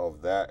stars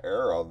of that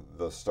era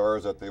the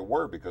stars that they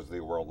were, because they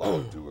were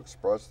allowed to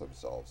express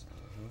themselves.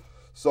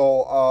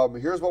 So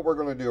here's what we're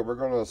going to do. We're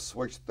going to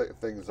switch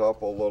things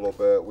up a little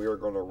bit. We are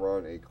going to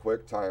run a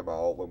quick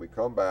timeout. When we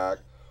come back,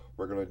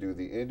 we're going to do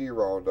the Indie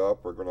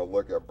Roundup. We're going to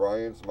look at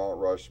Brian's Mount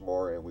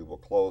Rushmore, and we will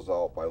close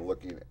out by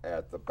looking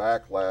at the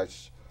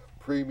Backlash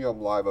Premium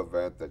Live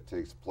event that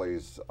takes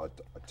place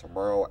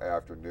tomorrow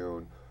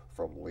afternoon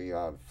from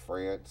Lyon,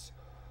 France.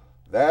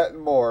 That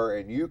and more,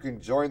 and you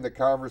can join the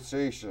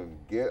conversation.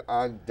 Get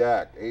on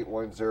deck,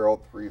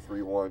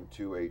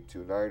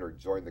 810-331-2829, or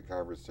join the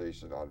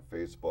conversation on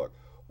Facebook.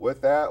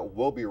 With that,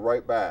 we'll be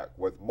right back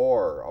with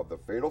more of the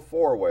Fatal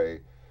 4-Way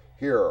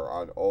here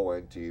on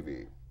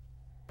ONTV.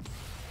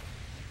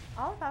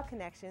 All About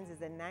Connections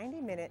is a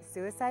 90-minute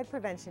suicide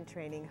prevention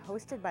training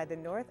hosted by the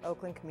North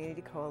Oakland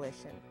Community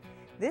Coalition.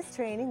 This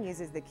training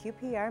uses the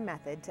QPR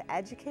method to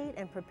educate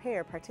and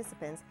prepare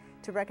participants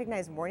to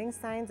recognize warning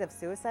signs of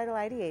suicidal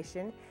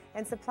ideation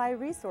and supply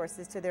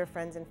resources to their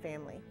friends and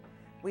family.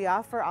 We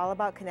offer All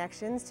About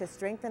Connections to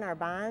strengthen our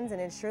bonds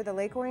and ensure the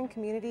Lake Orion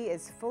community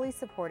is fully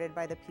supported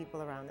by the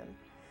people around them.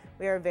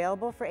 We are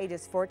available for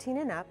ages 14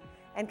 and up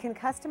and can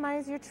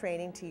customize your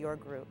training to your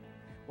group.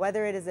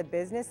 Whether it is a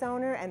business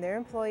owner and their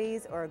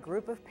employees or a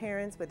group of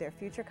parents with their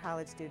future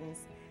college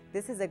students,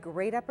 This is a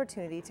great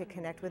opportunity to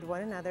connect with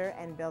one another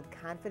and build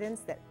confidence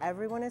that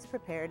everyone is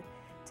prepared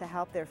to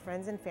help their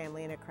friends and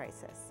family in a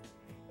crisis.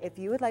 If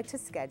you would like to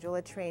schedule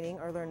a training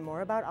or learn more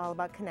about All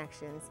About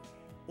Connections,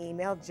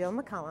 email Jill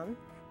McCullum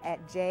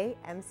at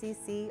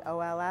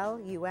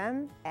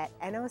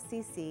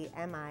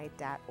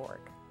jmccollum@noccmi.org.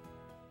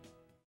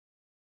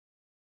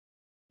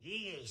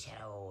 Yes,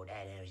 hello,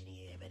 that was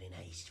very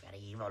nice, very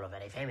evil,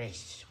 very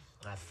famous.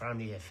 From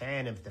the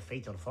fan of the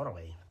Fatal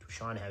 4-Way to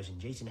Shawnhausen,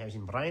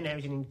 Jasonhausen,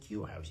 Brianhausen, and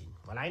Qhausen.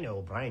 Well, I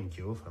know Brian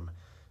Q from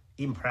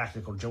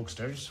Impractical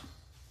Jokesters,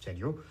 said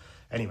you.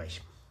 Anyways,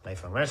 my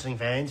from wrestling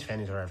fans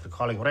of the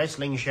Calling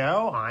Wrestling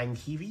Show on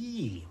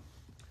TV.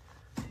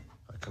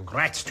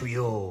 Congrats to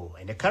you,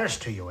 and a curse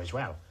to you as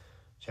well.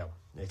 So,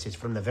 it's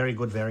from the very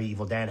good, very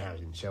evil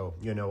Danhausen. So,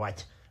 you know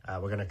what?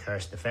 We're going to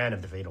curse the fan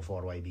of the Fatal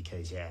 4-Way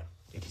because, it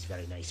is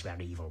very nice,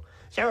 very evil.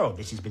 So,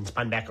 this has been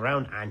spun back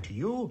around onto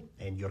you,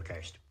 and you're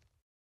cursed.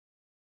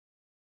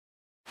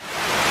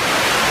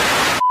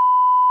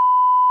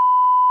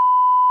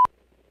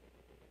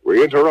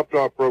 We interrupt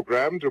our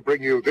program to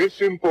bring you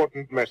this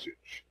important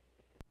message.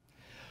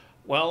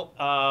 Well,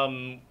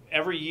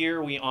 every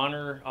year we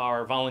honor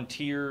our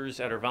volunteers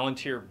at our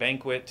volunteer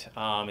banquet.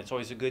 It's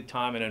always a good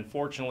time, and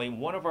unfortunately,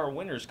 one of our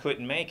winners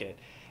couldn't make it.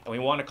 And we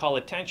want to call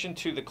attention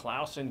to the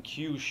Klaus and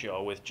Q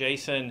show with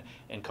Jason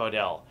and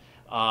Codell.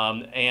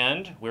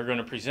 And we're going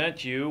to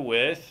present you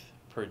with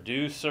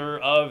Producer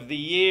of the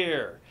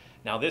Year.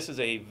 Now, this is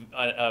a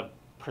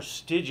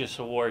prestigious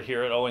award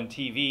here at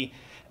ONTV,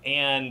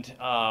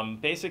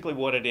 and basically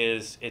what it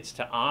is, it's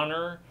to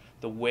honor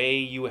the way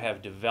you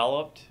have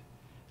developed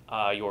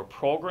your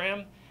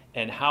program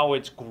and how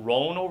it's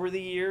grown over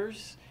the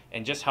years,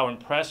 and just how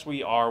impressed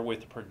we are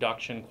with the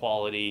production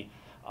quality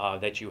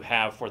that you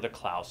have for the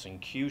Klaus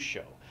and Q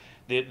show.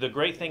 The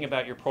great thing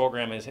about your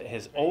program is it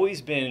has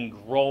always been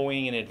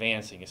growing and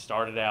advancing. It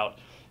started out,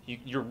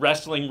 your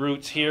wrestling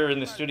roots here in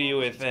the studio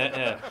with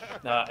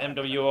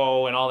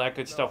MWO and all that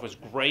good stuff was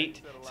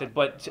great.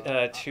 But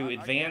to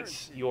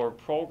advance your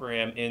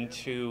program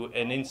into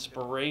an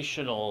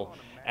inspirational,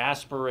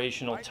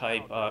 aspirational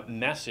type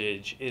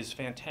message is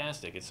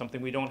fantastic. It's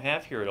something we don't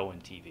have here at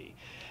ONTV.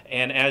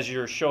 And as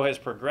your show has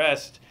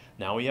progressed,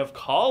 now we have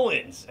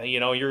call-ins.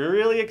 You're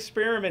really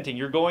experimenting.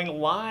 You're going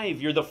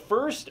live. You're the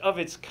first of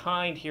its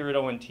kind here at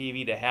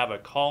ONTV to have a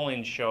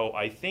call-in show,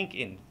 I think,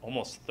 in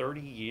almost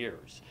 30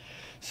 years.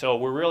 So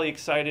we're really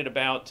excited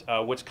about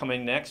what's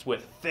coming next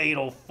with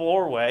Fatal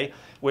 4-Way,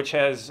 which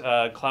has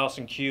Klaus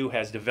and Q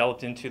has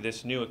developed into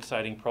this new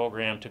exciting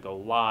program to go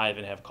live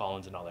and have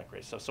call-ins and all that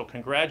great stuff. So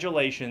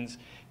congratulations.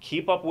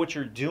 Keep up what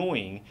you're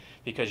doing,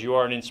 because you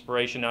are an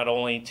inspiration not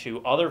only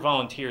to other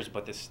volunteers,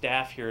 but the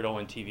staff here at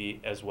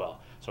ONTV as well.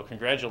 So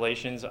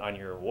congratulations on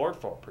your award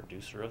for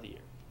Producer of the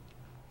Year.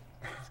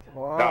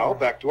 Wow. Now,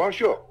 back to our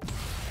show.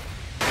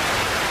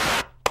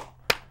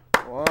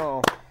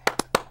 Wow.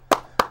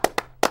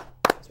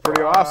 It's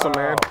pretty awesome,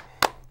 man.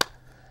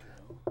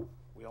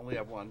 We only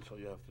have one, so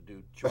you have to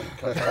do joint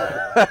cuts.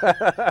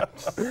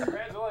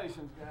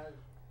 Congratulations,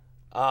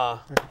 guys.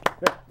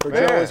 For Joe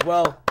as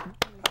well.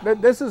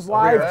 This is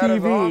live that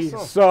is TV,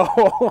 awesome.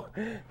 so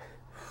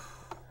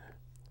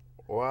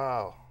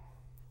Wow.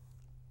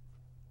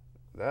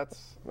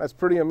 that's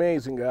pretty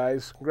amazing,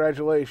 guys.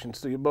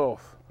 Congratulations to you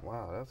both.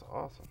 Wow, that's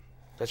awesome.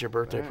 That's your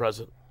birthday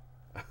present.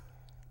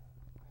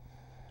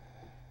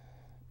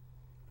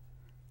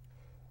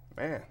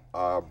 Man,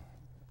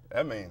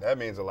 that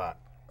means a lot.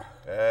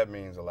 That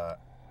means a lot.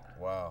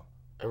 Wow.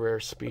 A rare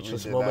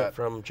speechless did moment not-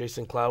 from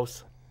Jason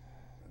Klaus.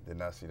 Did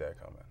not see that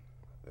coming.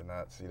 Did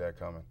not see that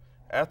coming.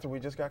 After we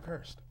just got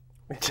cursed.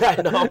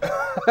 I know.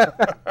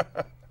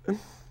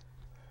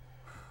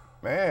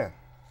 Man.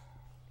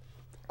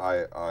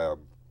 I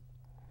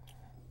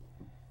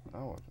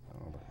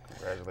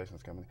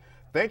Congratulations coming.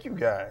 Thank you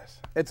guys.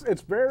 It's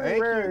very Thank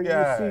you, rare you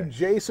guys. see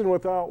Jason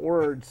without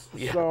words.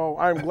 Yeah. So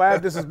I'm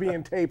glad this is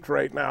being taped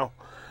right now.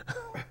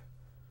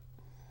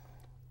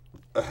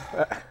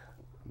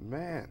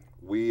 Man.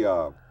 we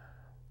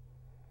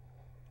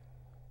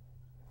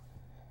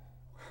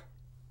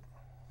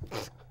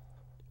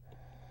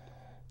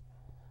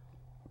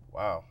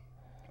Wow.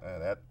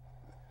 That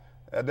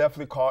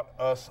definitely caught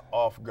us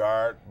off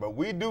guard. But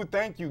we do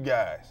thank you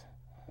guys.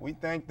 We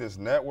thank this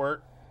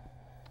network.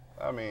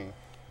 I mean,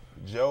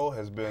 Joe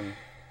has been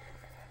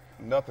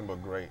nothing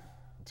but great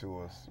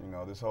to us.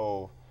 This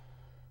whole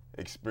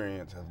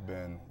experience has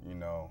been,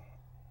 an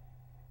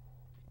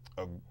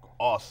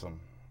awesome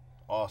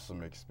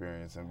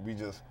experience. And we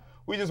just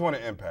want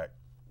to impact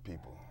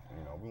people.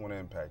 We want to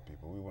impact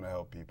people. We want to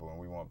help people, and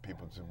we want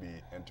people to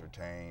be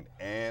entertained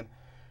and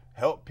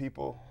help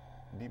people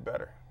be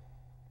better.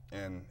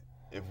 And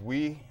if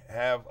we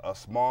have a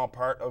small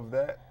part of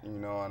that,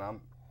 and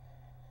I'm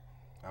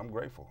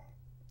grateful.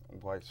 I'm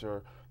quite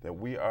sure that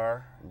we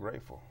are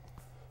grateful.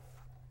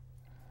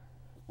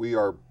 we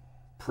are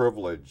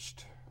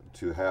privileged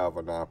to have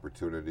an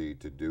opportunity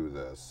to do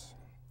this,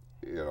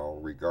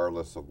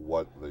 regardless of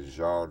what the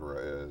genre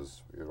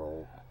is.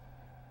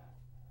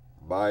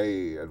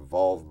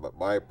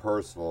 my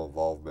personal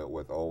involvement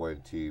with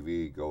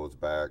ONTV goes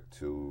back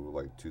to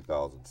like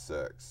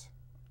 2006.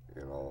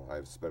 You know,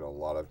 I've spent a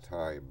lot of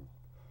time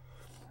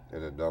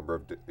in a number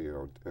of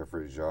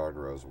different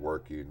genres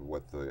working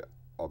with the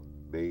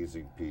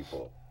amazing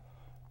people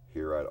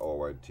here at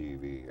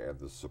ONTV, and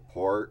the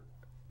support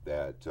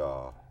that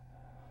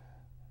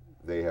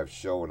they have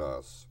shown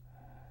us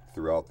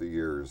throughout the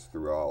years,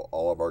 throughout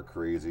all of our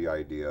crazy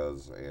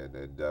ideas and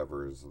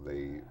endeavors.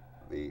 They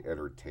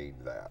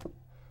entertained that,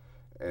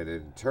 and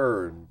in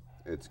turn,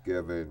 it's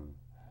given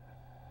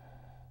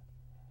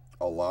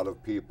a lot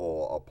of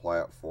people a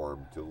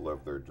platform to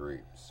live their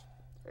dreams.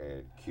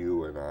 And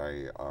Q and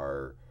I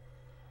are,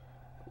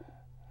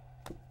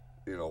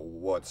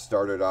 what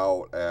started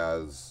out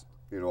as,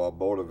 a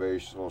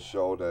motivational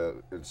show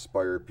to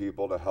inspire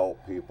people, to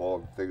help people,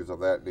 and things of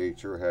that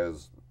nature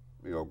has,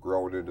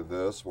 grown into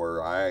this,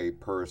 where I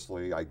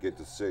get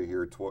to sit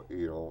here,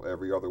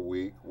 every other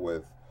week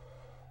with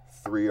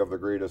 3 of the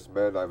greatest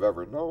men I've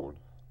ever known.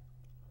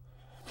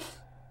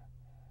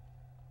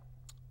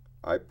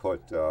 I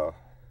put a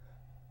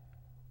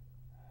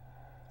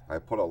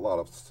lot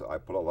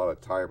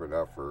of time and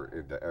effort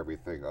into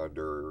everything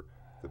under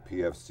the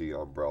PFC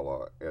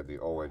umbrella and the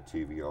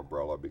ONTV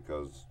umbrella,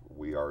 because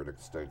we are an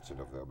extension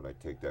of them, and I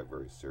take that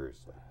very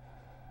seriously.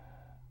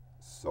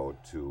 So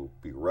to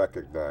be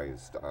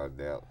recognized on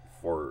that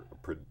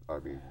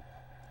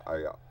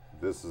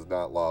this is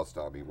not lost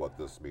on me what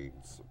this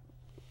means,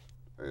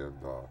 and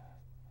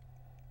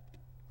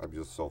I'm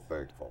just so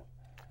thankful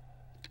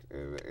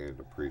and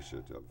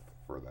appreciative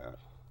for that.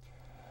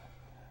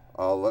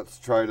 Let's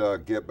try to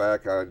get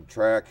back on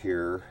track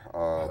here.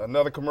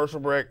 Another commercial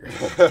break.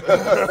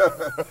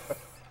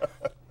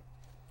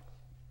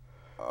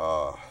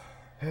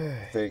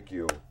 Thank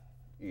you,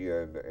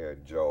 Ian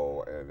and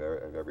Joe and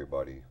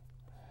everybody,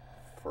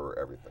 for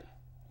everything.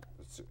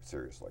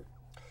 Seriously.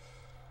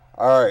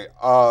 All right,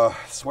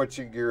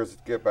 switching gears,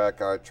 get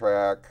back on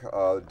track.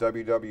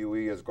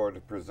 WWE is going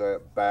to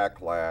present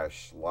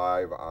Backlash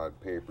live on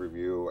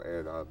pay-per-view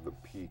and on the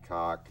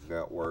Peacock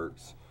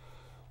networks,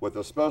 with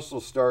a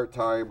special start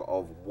time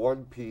of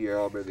 1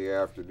 p.m. in the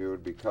afternoon,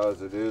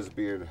 because it is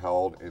being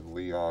held in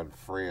Lyon,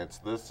 France.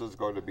 This is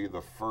going to be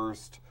the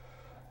first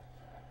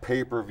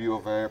pay-per-view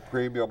event,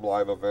 premium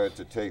live event,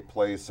 to take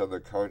place in the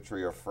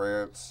country of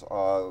France.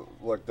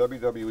 Look,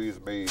 WWE's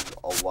made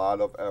a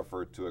lot of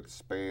effort to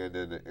expand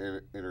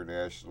into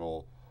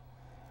international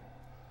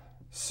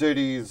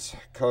cities,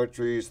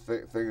 countries,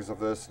 things of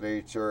this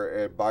nature,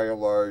 and by and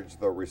large,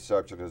 the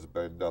reception has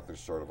been nothing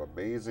short of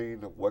amazing.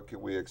 What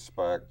can we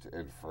expect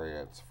in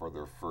France for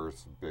their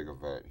first big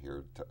event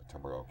here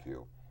tomorrow,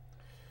 Q?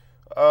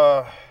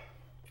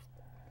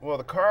 Well,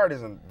 the card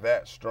isn't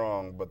that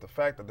strong, but the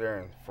fact that they're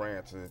in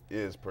France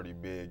is pretty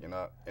big, and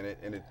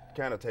it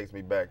kind of takes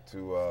me back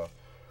to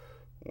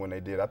when they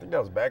did, I think that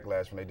was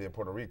Backlash, when they did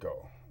Puerto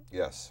Rico.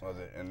 Yes. Was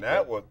it? And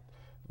that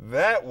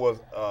was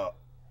a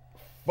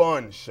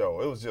fun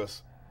show. It was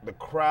just, the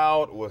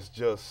crowd was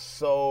just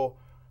so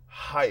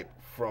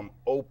hyped from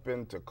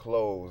open to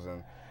close,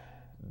 and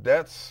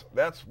that's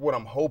what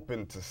I'm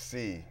hoping to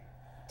see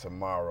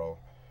tomorrow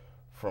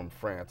from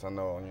France. I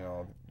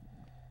know,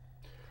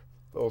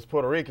 those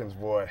Puerto Ricans,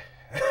 boy.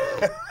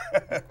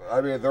 I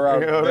mean, they're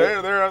on,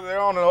 they're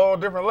on a whole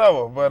different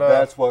level. But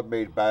that's what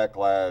made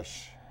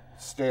Backlash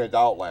stand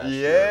out last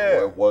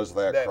year. It was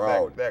that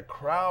crowd. That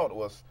crowd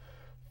was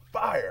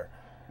fire,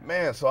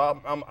 man. So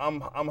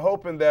I'm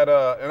hoping that.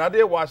 And I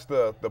did watch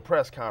the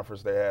press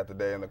conference they had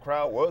today, and the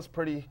crowd was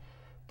pretty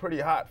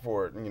hot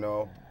for it.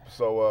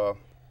 So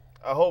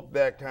I hope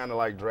that kind of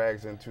like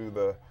drags into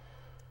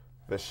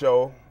the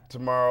show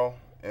tomorrow.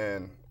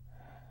 And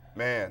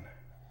man.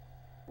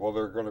 Well,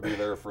 they're going to be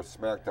there for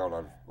SmackDown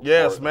on.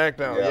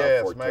 SmackDown.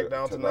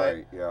 SmackDown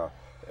tonight. Yeah.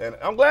 And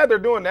I'm glad they're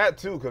doing that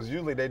too, because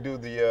usually they do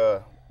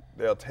they'll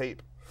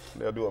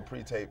do a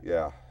pre-tape.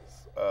 Yeah.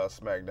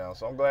 SmackDown.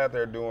 So I'm glad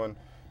they're doing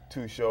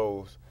 2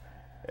 shows,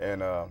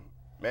 and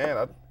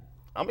man,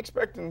 I'm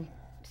expecting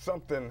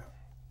something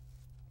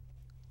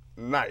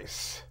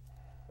nice.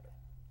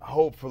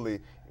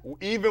 Hopefully,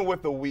 even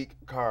with the weak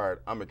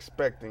card, I'm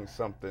expecting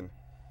something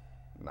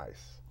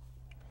nice.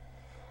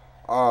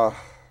 We'll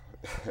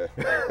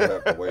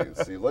have to wait and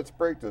see. Let's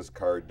break this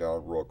card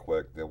down real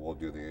quick, then we'll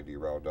do the indie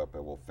roundup,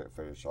 and we'll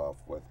finish off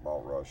with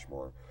Mount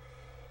Rushmore.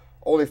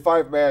 Only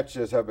 5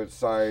 matches have been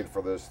signed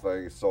for this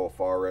thing so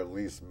far, at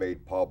least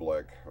made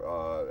public,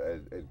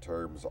 in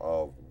terms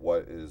of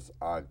what is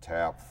on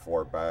tap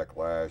for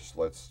Backlash.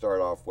 Let's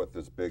start off with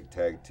this big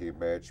tag team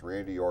match.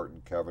 Randy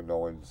Orton, Kevin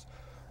Owens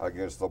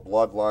against the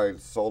Bloodline,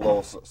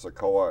 Solo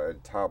Sikoa,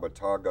 and Tama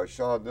Tonga.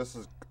 Shawn, this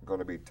is going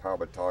to be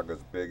Tama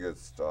Tonga's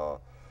biggest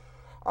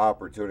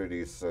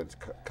opportunity since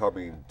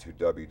coming to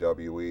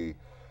WWE.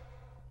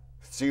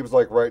 Seems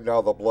like right now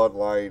the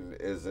Bloodline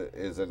is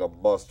in a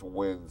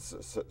must-win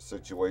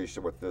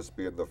situation, with this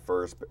being the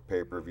first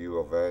pay-per-view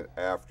event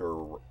after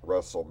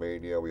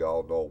WrestleMania. We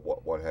all know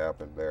what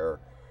happened there.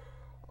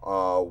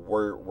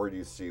 Where do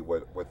you see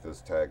with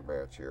this tag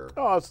match here?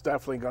 Oh, it's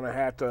definitely going to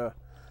have to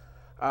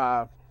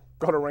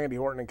Go to Randy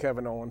Orton and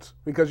Kevin Owens,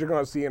 because you're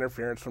going to see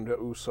interference from the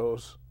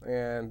Usos,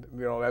 and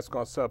that's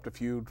going to set up the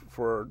feud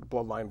for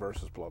Bloodline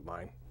versus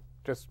Bloodline.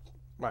 Just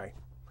my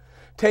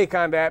take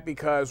on that,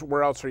 because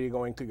where else are you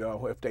going to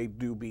go if they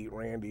do beat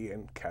Randy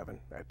and Kevin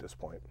at this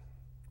point?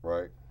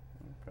 Right.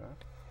 Okay.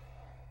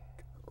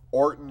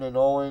 Orton and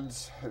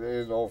Owens,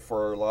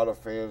 for a lot of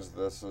fans,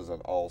 this is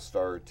an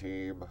all-star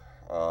team.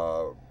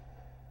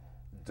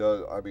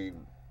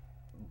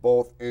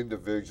 Both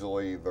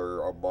individually,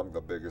 they're among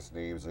the biggest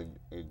names in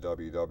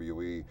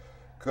WWE.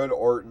 Could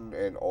Orton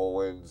and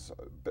Owens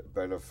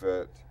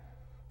benefit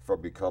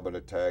from becoming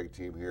a tag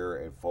team here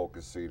and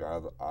focusing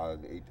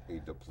on a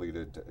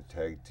depleted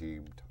tag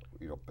team,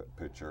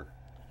 picture?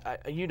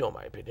 You know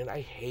my opinion.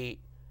 I hate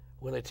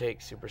when they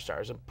take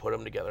superstars and put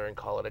them together and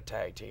call it a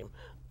tag team.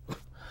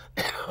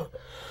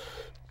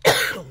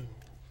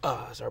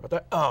 Sorry about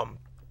that.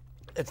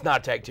 It's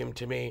not a tag team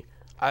to me.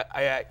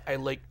 I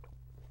like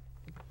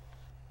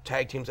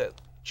tag teams that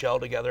gel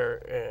together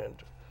and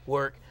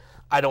work.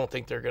 I don't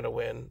think they're going to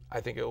win.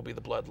 I think it will be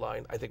the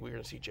Bloodline. I think we're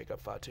going to see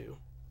Jacob Fatu.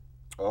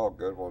 Oh,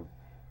 good one.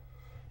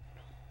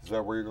 Is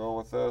that where you're going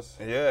with this?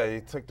 Yeah, he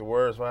took the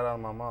words right out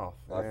of my mouth.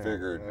 I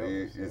figured.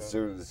 As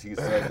soon as he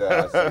said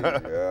that, I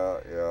said,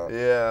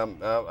 yeah.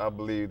 Yeah, I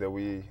believe that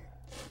we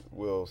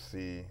will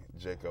see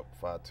Jacob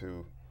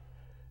Fatu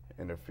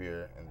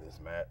interfere in this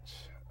match.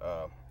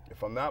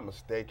 If I'm not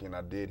mistaken,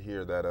 I did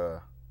hear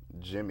that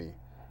Jimmy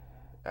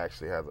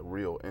actually has a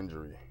real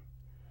injury.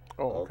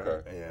 Oh,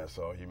 okay. Yeah,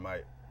 so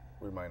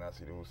we might not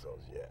see the Usos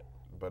yet.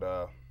 But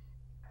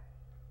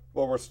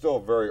well, we're still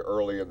very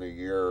early in the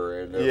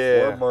year, and if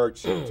we're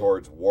marching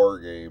towards War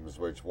Games,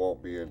 which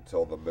won't be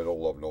until the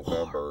middle of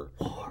November,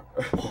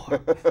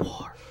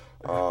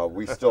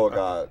 we still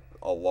got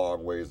a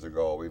long ways to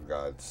go. We've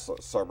got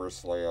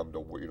SummerSlam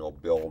to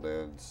build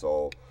in,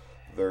 so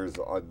there's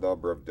a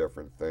number of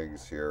different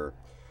things here.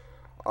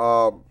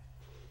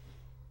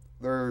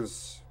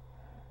 There's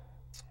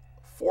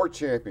 4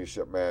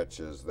 championship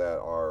matches that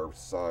are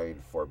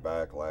signed for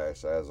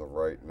Backlash as of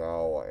right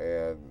now,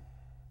 and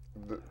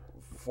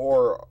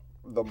for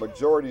the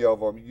majority of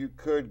them, you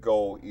could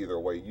go either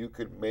way. You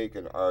could make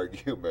an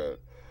argument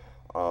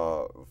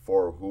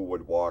for who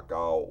would walk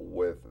out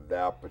with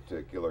that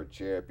particular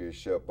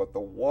championship, but the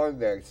one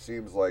that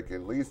seems like,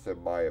 at least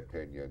in my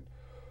opinion,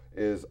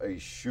 is a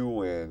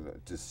shoo-in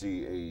to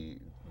see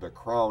the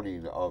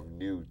crowning of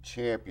new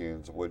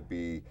champions would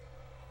be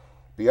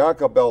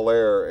Bianca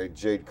Belair and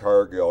Jade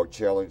Cargill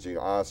challenging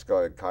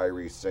Asuka and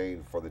Kairi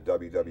Sane for the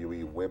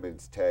WWE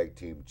Women's Tag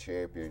Team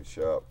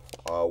Championship.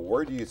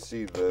 Where do you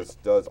see this?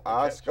 Does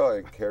Asuka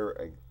and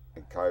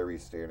Kairi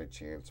stand a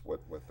chance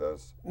with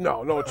this?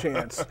 No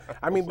chance.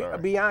 I mean,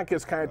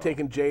 Bianca's kind of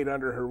taking Jade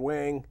under her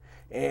wing,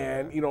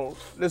 and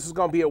this is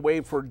going to be a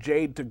way for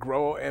Jade to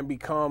grow and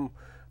become,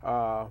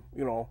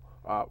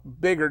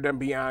 bigger than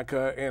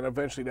Bianca, and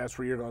eventually that's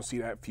where you're going to see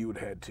that feud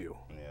head to.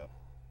 yeah.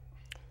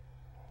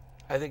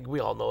 I think we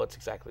all know it's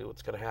exactly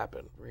what's going to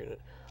happen.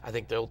 I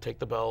think they'll take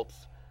the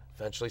belts.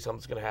 Eventually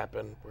something's going to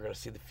happen. We're going to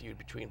see the feud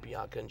between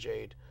Bianca and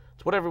Jade.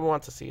 It's what everyone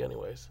wants to see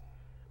anyways.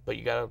 But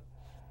you got to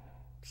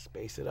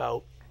space it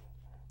out.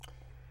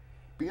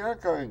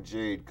 Bianca and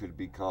Jade could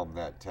become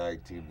that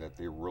tag team that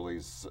they really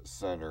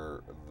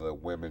center the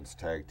Women's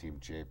Tag Team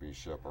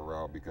Championship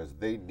around, because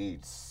they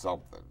need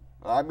something.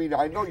 I mean,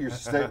 I know you're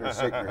sitting there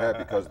shaking your head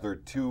because they're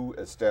too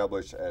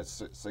established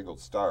as single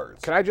stars.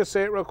 Can I just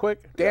say it real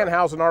quick?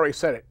 Danhausen already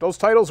said it. Those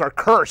titles are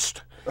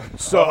cursed.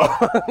 So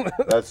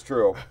That's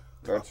true.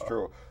 That's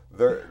true.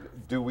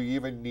 Do we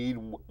even need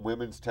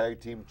women's tag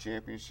team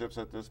championships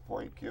at this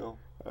point, Q?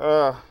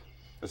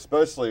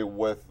 Especially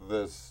with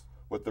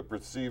the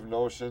perceived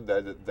notion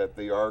that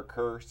they are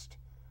cursed.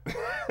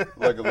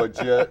 Like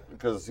legit,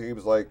 because it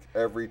seems like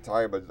every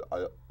time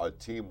a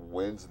team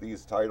wins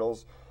these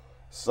titles,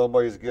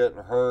 somebody's getting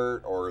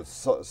hurt or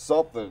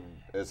something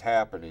is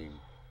happening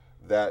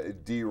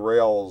that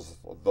derails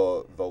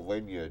the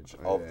lineage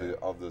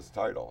of this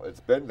title. It's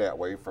been that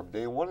way from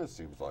day one, it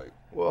seems like.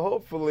 Well,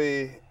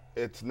 hopefully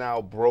it's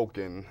now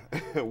broken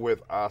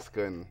with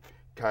Asuka and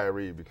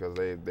Kairi, because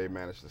they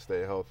managed to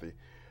stay healthy.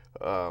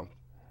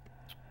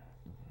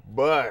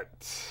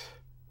 But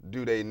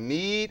do they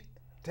need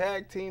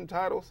tag team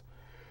titles?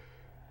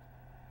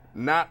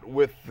 Not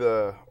with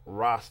the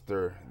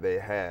roster they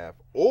have.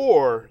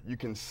 Or you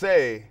can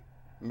say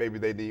maybe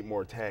they need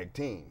more tag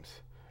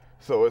teams.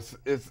 So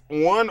it's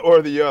one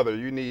or the other.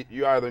 You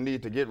either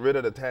need to get rid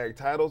of the tag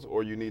titles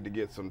or you need to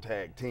get some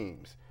tag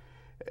teams.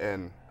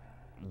 And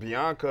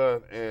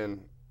Bianca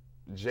and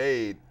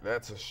Jade,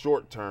 that's a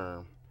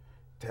short-term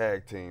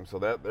tag team. So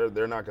that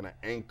they're not going to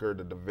anchor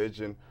the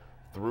division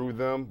through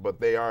them, but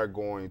they are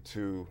going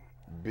to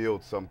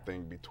build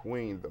something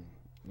between them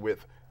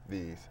with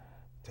these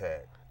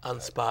tag. On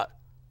the spot,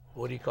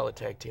 what do you call a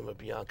tag team of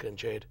Bianca and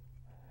Jade?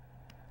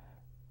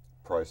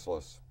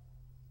 Priceless.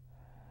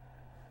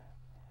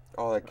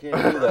 Oh, I can't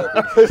do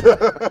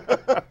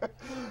that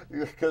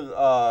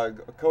because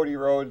Cody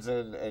Rhodes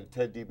and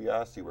Ted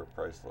DiBiase were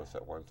priceless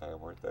at one time,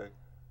 weren't they?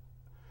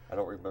 I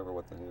don't remember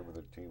what the name of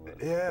the team was.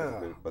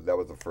 Yeah. But that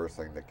was the first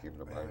thing that came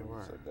to mind when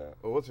you said that.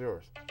 Well, what's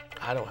yours?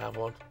 I don't have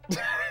one.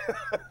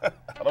 I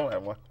don't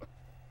have one.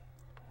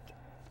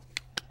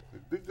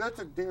 That's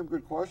a damn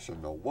good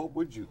question, though. What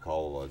would you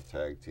call a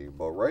tag team?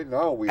 But right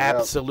now we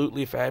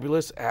Absolutely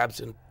fabulous.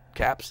 Abs and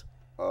caps.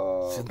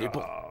 have. They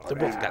both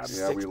got Yeah,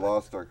 six we pack.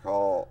 lost our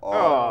call.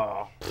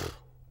 Oh,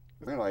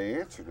 Man, I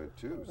answered it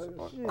too. So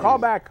call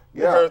back.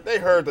 Yeah, They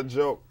heard the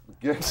joke.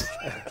 give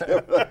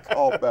it a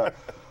call back.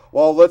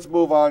 Well, let's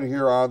move on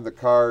here on the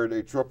card.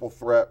 A triple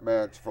threat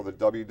match for the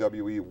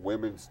WWE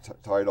Women's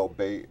title.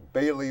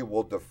 Bayley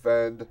will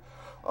defend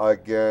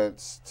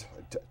against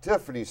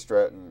Tiffany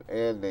Stratton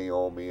and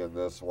Naomi in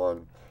this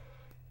one.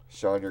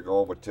 Shawn, you're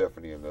going with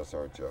Tiffany in this,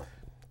 aren't you?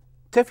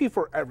 Tiffy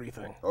for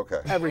everything.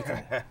 Okay.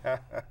 Everything.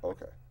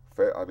 Okay.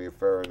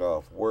 Fair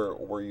enough.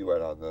 Where you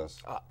at on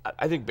this?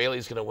 I think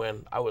Bailey's going to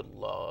win. I would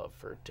love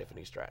for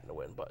Tiffany Stratton to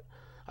win, but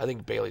I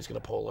think Bailey's going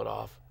to pull it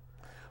off.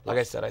 Like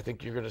I said, I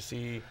think you're going to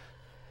see.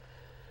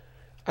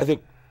 I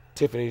think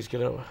Tiffany's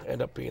going to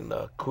end up being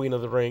the queen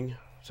of the ring,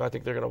 so I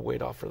think they're going to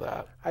wait off for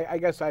that. I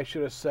guess I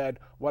should have said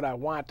what I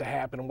want to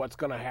happen and what's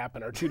going to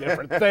happen are two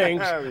different things.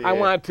 Yeah. I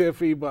want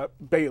Tiffy, but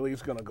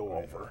Bailey's going to go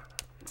over.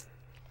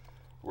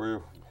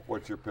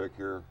 What's your pick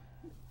here?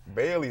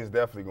 Bailey is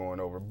definitely going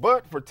over.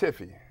 But for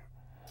Tiffy,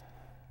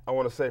 I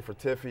want to say for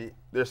Tiffy,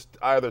 there's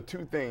either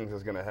two things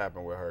that's going to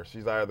happen with her.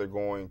 She's either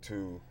going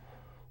to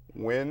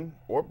win,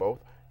 or both.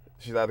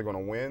 She's either going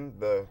to win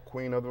the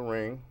Queen of the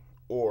Ring,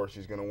 or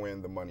she's going to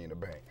win the Money in the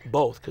Bank.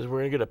 Both, because we're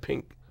going to get a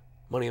pink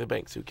Money in the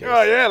Bank suitcase.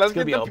 Oh, yeah, let's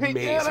it's get gonna the be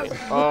pink. amazing.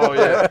 Yeah, oh,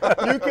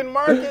 yeah. You can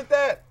market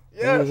that.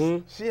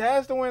 Yes, she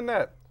has to win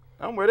that.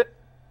 I'm with it.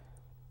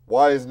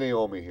 Why is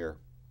Naomi here?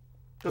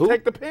 She'll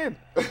take the pin.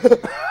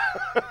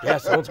 Yeah,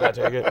 someone's got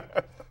to take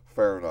it.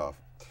 Fair enough.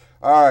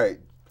 All right.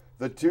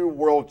 The two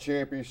world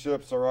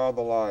championships are on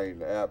the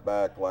line at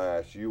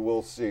Backlash. You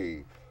will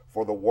see.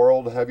 For the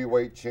World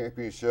Heavyweight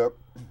Championship,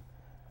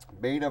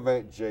 main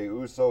event, Jey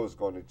Uso is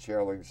going to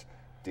challenge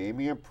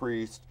Damian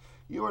Priest.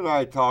 You and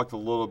I talked a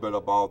little bit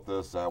about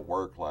this at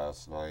work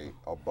last night,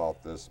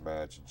 about this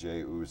match. Jey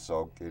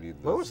Uso getting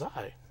this. Where was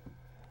I?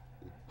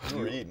 You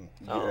were eating.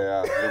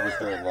 Yeah, it was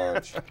during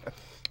lunch.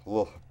 A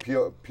little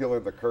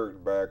peeling the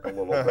curtain back a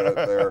little bit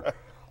there.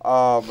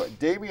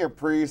 Damian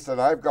Priest,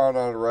 and I've gone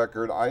on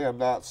record, I am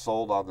not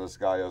sold on this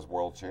guy as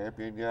world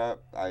champion yet.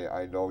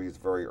 I know he's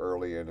very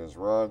early in his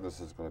run. This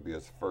is going to be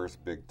his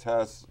first big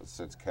test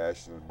since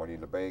cashing in Money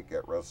in the Bank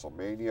at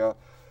WrestleMania.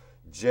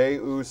 Jey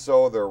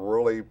Uso, they're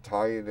really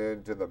tying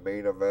into the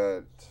main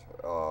event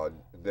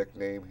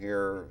nickname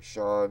here,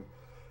 Shawn.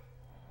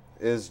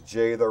 Is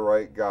Jey the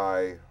right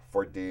guy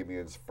for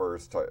Damian's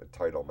first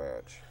title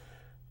match?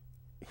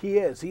 He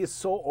is. He is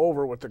so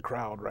over with the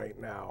crowd right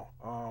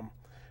now.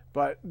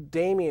 But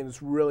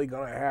Damian's really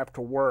going to have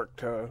to work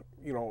to,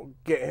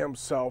 get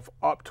himself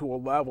up to a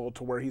level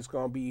to where he's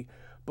going to be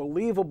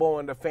believable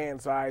in the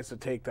fans' eyes to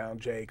take down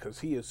Jey, because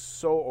he is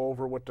so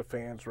over with the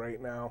fans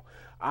right now.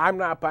 I'm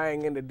not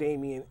buying into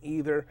Damian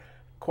either.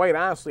 Quite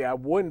honestly, I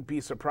wouldn't be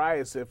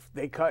surprised if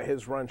they cut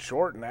his run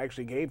short and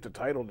actually gave the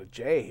title to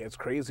Jey, as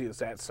crazy as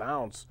that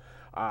sounds,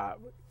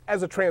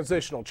 as a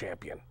transitional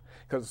champion.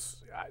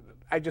 Because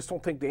I just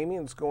don't think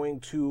Damian's going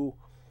to...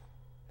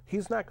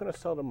 He's not going to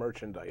sell the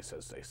merchandise,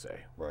 as they say.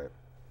 Right.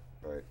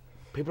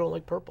 People don't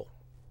like purple.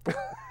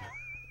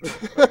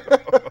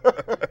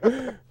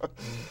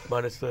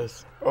 Minus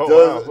this.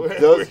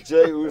 Does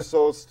Jey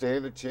Uso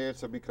stand a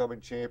chance of becoming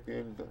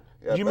champion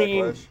at You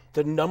mean Backlash?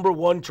 the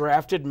 #1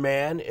 drafted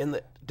man in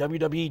the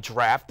WWE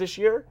Draft this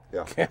year?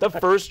 Yeah. The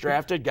first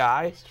drafted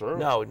guy? true.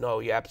 No,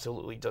 he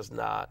absolutely does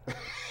not.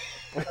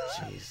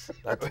 Jeez,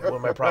 that's one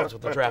of my problems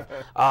with the draft.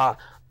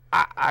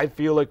 I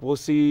feel like we'll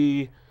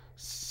see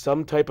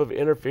some type of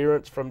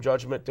interference from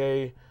Judgment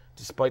Day,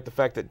 despite the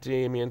fact that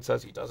Damian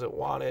says he doesn't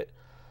want it.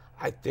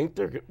 I think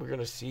we're going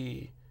to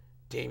see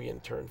Damian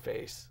turn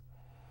face.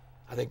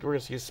 I think we're going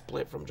to see a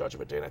split from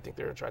Judgment Day, and I think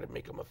they're going to try to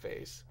make him a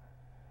face.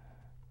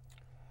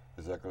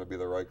 Is that going to be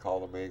the right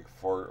call to make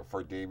for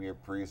Damian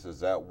Priest? Is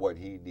that what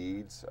he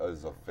needs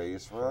as a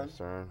face run?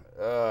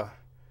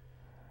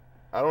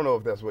 I don't know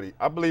if that's what he.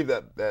 I believe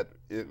that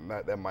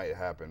might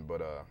happen,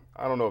 but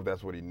I don't know if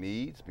that's what he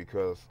needs,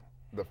 because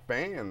the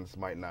fans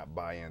might not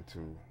buy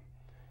into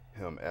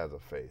him as a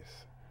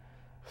face.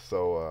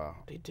 So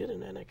They did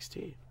in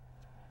NXT.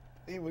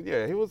 he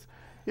was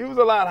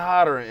a lot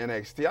hotter in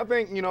NXT. I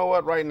think, you know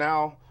what, right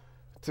now,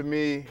 to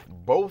me,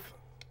 both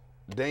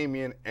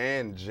Damian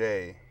and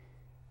Jey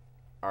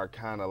are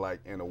kind of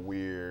like in a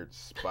weird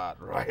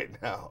spot right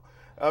now.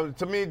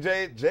 To me,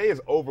 Jey is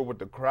over with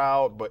the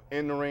crowd, but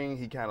in the ring,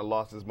 he kind of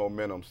lost his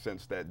momentum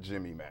since that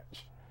Jimmy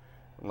match.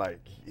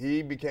 Like,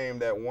 he became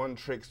that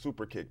one-trick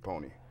super kick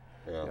pony.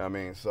 Yeah. I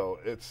mean, so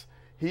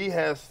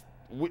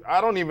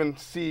I don't even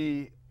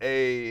see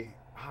a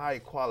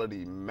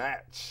high-quality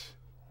match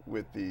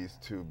with these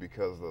two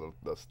because of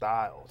the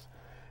styles.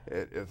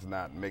 It's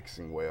not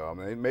mixing well. I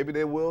mean, maybe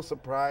they will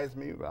surprise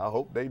me. I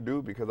hope they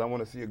do, because I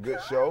want to see a good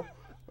show.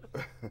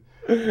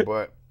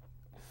 But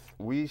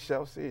We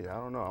shall see. I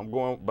don't know. I'm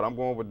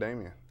going with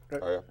Damien.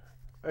 Oh, yeah.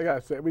 I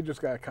gotta say, we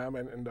just got a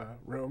comment in the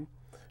room.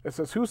 It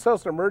says, "Who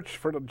sells the merch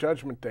for the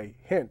Judgment Day?"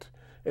 Hint: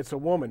 it's a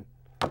woman.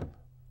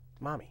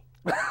 Mommy.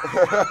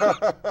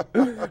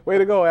 Way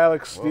to go,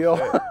 Alex Steele.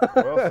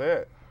 Well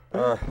said.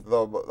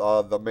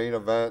 The main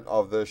event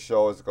of this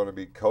show is going to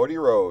be Cody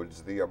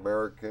Rhodes, the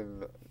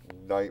American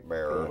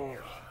Nightmare.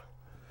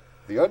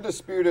 The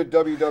undisputed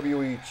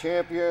WWE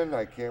champion.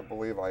 I can't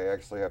believe I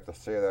actually have to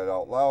say that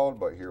out loud,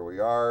 but here we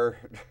are.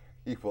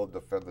 He will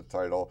defend the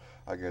title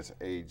against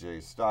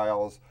AJ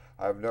Styles.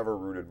 I've never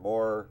rooted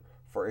more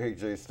for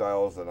AJ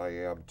Styles than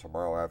I am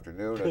tomorrow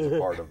afternoon as a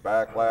part of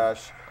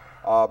Backlash.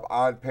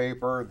 On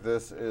paper,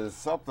 this is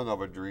something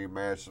of a dream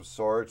match of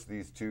sorts.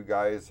 These two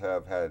guys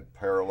have had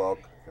parallel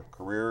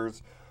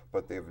careers,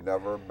 but they've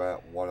never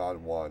met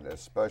one-on-one,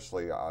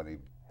 especially on a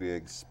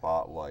big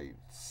spotlight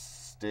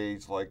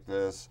stage like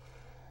this.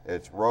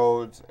 It's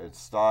Rhodes, it's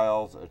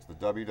Styles, it's the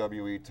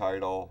WWE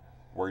title.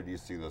 Where do you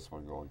see this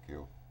one going,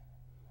 Q?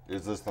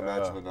 Is this the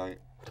match of the night?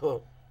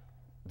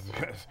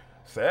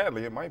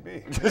 Sadly, it might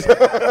be.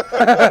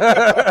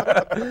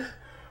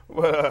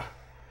 But,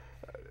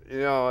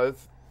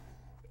 it's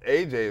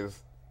AJ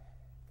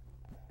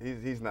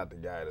he's not the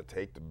guy to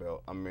take the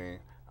belt. I mean,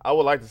 I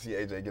would like to see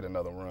AJ get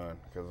another run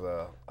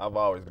because I've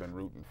always been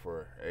rooting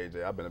for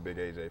AJ. I've been a big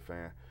AJ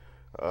fan.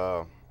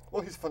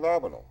 Well, he's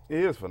phenomenal. He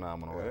is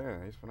phenomenal.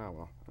 Yeah, he's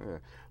phenomenal. Yeah.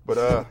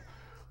 But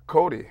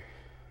Cody,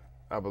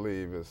 I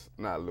believe, is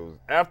not losing.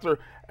 After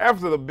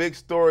the big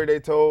story they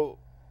told,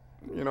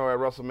 at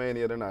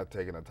WrestleMania, they're not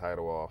taking the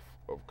title off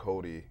of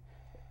Cody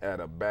at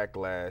a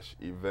Backlash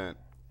event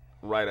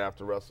right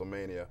after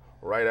WrestleMania,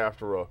 right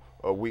after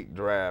a weak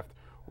draft,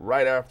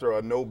 right after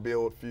a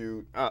no-build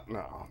feud.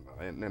 No,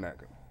 they're not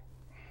good.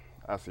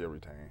 I see a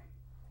retain.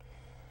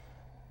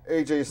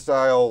 AJ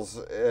Styles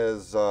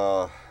is,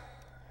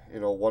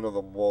 one of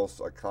the most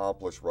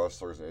accomplished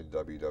wrestlers in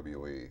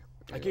WWE.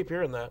 I keep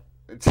hearing that.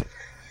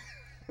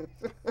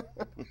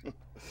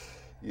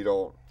 You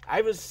don't. I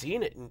haven't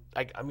seen it.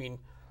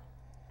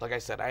 Like I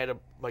said, I had a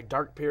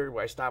dark period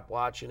where I stopped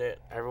watching it.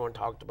 Everyone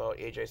talked about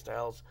AJ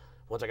Styles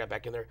once I got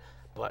back in there.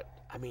 But,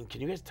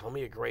 can you guys tell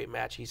me a great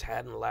match he's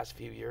had in the last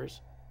few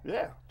years?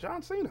 Yeah,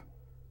 John Cena.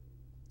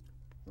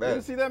 Man. You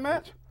didn't see that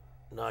match?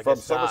 No, I From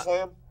guess not.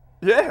 SummerSlam?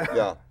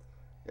 Yeah.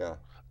 Yeah.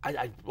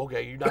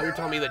 Okay, now you're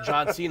telling me that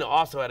John Cena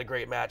also had a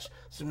great match.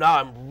 So now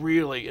I'm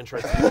really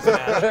interested in this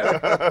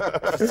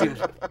match.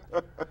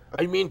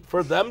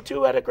 For them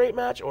two had a great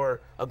match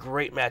or a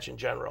great match in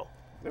general?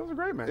 It was a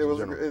great match. It was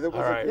in general.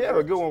 All right. Yeah,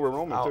 a good one with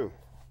Roman too.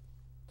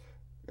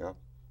 Yeah.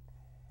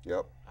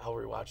 Yep. I'll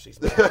rewatch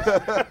these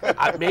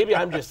matches. Maybe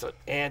I'm just an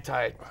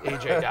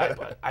anti-AJ guy,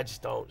 but I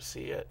just don't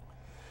see it.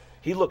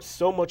 He looks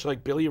so much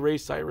like Billy Ray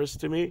Cyrus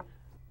to me.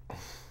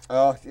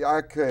 Yeah,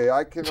 okay,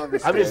 I can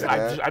understand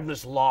that. I'm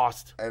just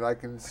lost. And I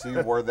can see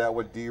where that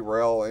would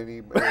derail any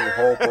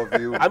hope of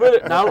you. I'm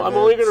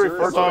only going to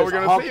refer to all him we're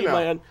as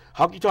gonna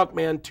Hockey Talk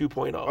Man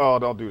 2.0. Oh,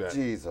 don't do that.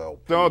 Jeez, oh,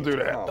 Don't do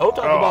that. Don't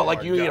talk about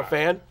like you ain't a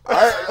fan.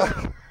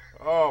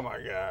 Oh my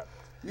God.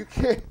 You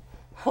can't.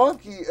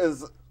 Honky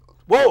is.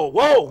 Whoa.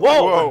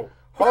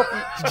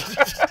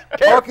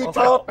 Honky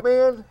Talk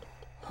Man.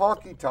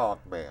 Honky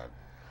Talk Man.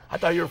 I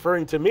thought you were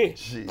referring to me.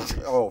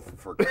 Jeez. Oh,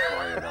 for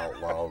crying out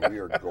loud. We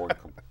are going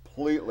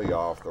completely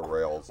off the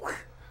rails.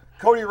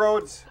 Cody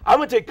Rhodes. I'm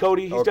going to take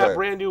Cody. He's Okay. got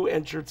brand new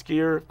entrance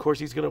gear. Of course,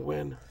 he's going to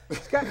win.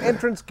 He's got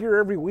entrance gear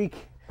every week.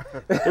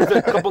 There's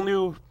a couple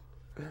new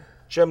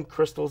gem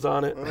crystals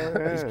on it.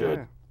 He's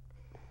good.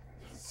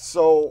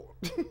 So,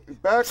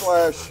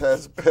 Backlash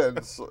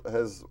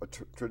has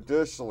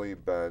traditionally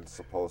been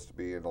supposed to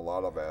be, in a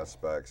lot of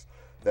aspects,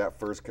 that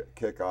first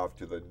kickoff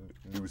to the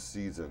new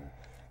season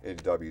in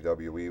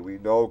WWE. We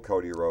know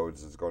Cody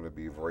Rhodes is going to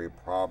be very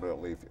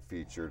prominently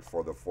featured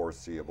for the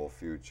foreseeable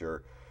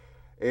future.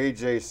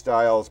 AJ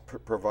Styles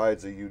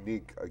provides a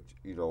unique,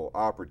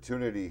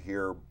 opportunity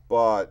here,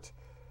 but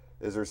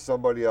is there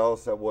somebody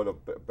else that would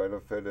have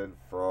benefited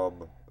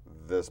from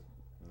this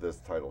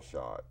title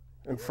shot?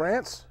 In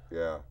France?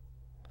 Yeah.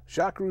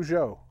 Jacques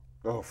Rougeau.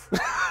 Oh,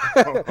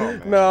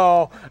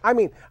 No,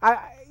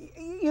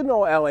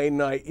 LA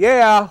Knight,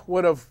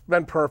 would have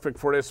been perfect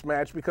for this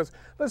match because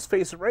let's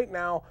face it, right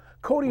now,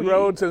 Cody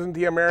Rhodes isn't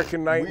the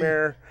American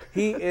Nightmare.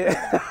 He is.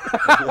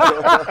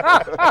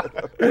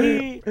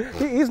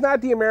 He's not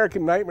the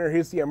American Nightmare.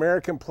 He's the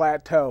American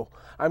Plateau.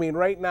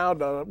 Right now,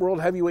 the World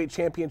Heavyweight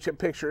Championship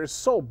picture is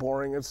so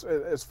boring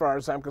as far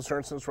as I'm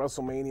concerned since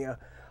WrestleMania.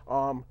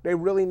 They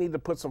really need to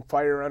put some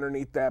fire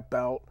underneath that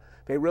belt.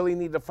 They really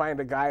need to find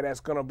a guy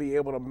that's going to be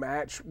able to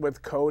match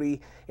with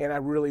Cody, and I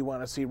really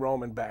want to see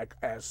Roman back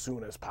as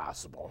soon as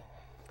possible.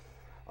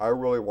 I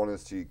really want to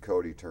see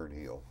Cody turn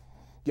heel.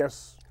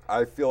 Yes.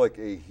 I feel like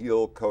a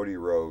heel Cody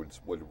Rhodes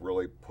would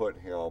really put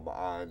him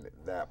on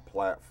that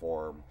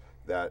platform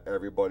that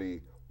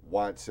everybody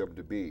wants him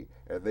to be.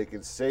 And they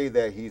can say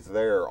that he's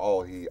there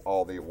all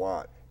they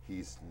want.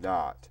 He's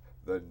not.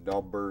 The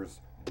numbers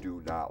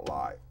do not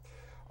lie.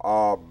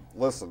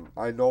 Listen,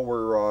 I know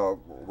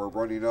we're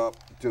running up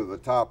to the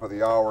top of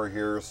the hour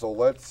here, so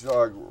let's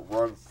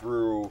run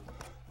through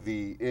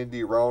the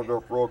indie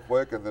roundup real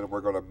quick, and then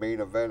we're going to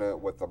main event it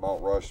with the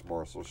Mount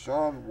Rushmore. So,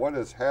 Shawn, what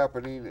is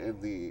happening in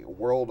the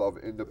world of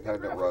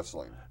independent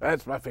wrestling?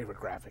 That's my favorite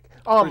graphic.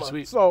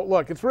 So,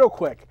 look, it's real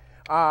quick.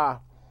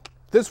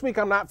 This week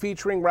I'm not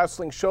featuring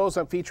wrestling shows,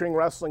 I'm featuring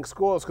wrestling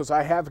schools because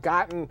I have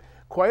gotten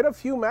quite a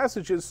few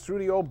messages through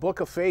the old Book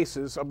of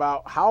Faces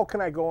about how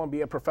can I go and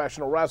be a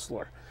professional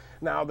wrestler.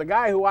 Now, the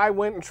guy who I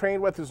went and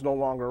trained with is no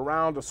longer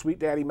around, the sweet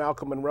daddy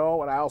Malcolm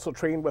Monroe, and I also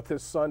trained with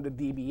his son, the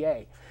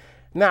DBA.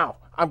 Now,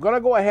 I'm going to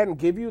go ahead and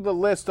give you the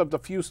list of the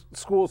few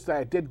schools that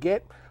I did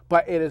get,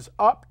 but it is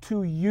up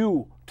to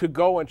you to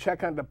go and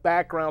check on the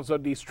backgrounds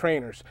of these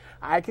trainers.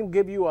 I can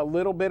give you a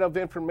little bit of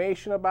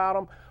information about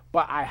them,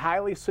 but I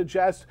highly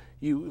suggest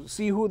you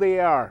see who they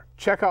are,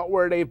 check out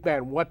where they've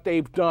been, what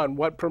they've done,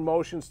 what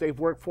promotions they've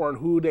worked for, and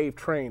who they've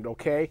trained,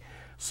 okay?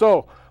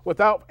 So,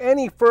 without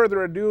any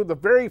further ado, the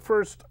very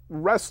first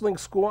wrestling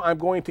school I'm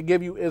going to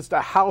give you is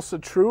the House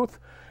of Truth.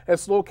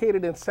 It's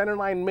located in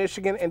Centerline,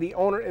 Michigan, and the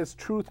owner is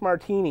Truth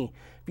Martini.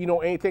 If you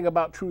know anything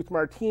about Truth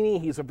Martini,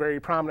 he's a very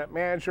prominent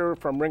manager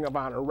from Ring of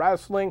Honor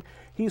Wrestling.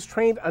 He's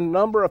trained a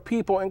number of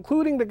people,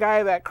 including the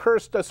guy that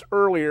cursed us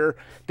earlier,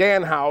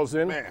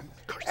 Danhausen,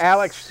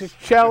 Alex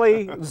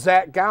Shelley,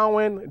 Zach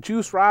Gowen,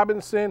 Juice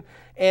Robinson,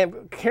 and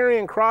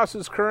Karrion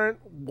Kross's current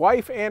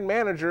wife and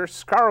manager,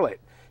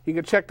 Scarlett. You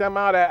can check them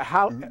out at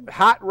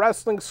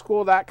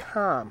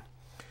hotwrestlingschool.com.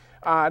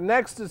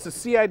 Next is the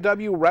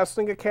CIW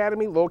Wrestling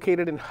Academy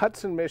located in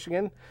Hudson,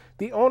 Michigan.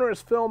 The owner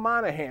is Phil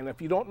Monahan. If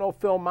you don't know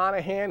Phil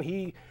Monahan,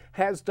 he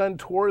has done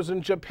tours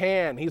in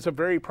Japan. He's a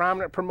very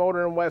prominent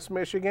promoter in West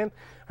Michigan.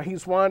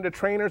 He's one of the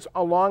trainers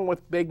along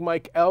with Big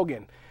Mike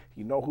Elgin.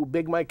 You know who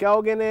Big Mike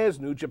Elgin is,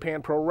 New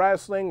Japan Pro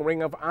Wrestling,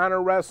 Ring of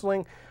Honor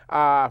Wrestling.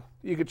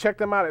 You can check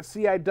them out at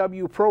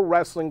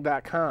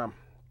CIWProWrestling.com.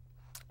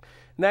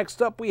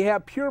 Next up, we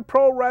have Pure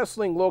Pro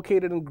Wrestling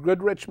located in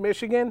Goodrich,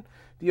 Michigan.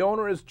 The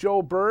owner is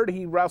Joe Bird.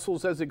 He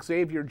wrestles as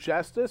Xavier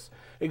Justice.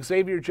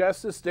 Xavier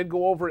Justice did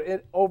go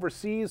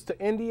overseas to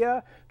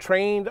India,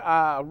 trained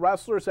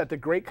wrestlers at the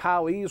Great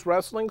Khali's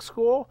Wrestling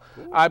School.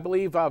 Ooh. I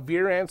believe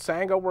Veer and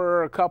Sangha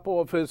were a couple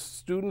of his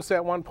students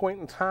at one point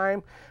in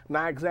time.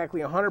 Not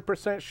exactly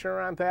 100% sure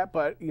on that,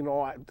 but, you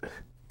know,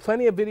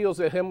 plenty of videos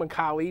of him and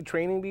Khali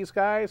training these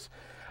guys.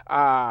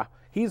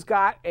 He's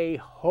got a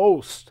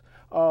host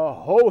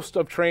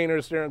of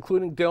trainers there,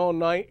 including Dylan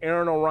Knight,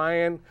 Aaron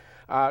Orion,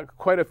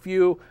 quite a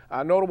few.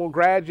 Notable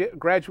graduate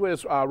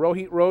is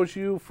Rohit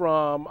Roju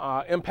from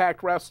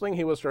Impact Wrestling.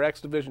 He was their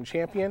X Division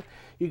champion.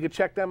 You can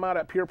check them out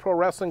at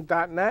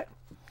pureprowrestling.net.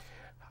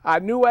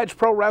 New Edge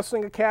Pro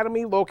Wrestling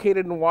Academy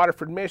located in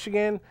Waterford,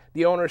 Michigan.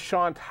 The owner is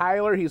Sean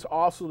Tyler. He's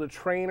also the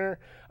trainer.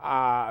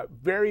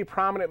 Very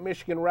prominent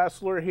Michigan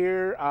wrestler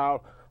here.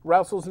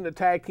 Wrestles in the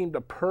tag team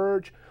The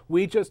Purge.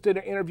 We just did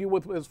an interview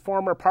with his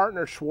former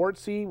partner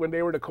Schwartzy when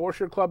they were the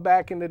Kosher Club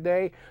back in the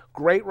day.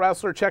 Great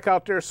wrestler. Check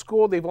out their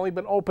school. They've only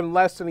been open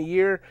less than a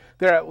year.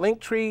 They're at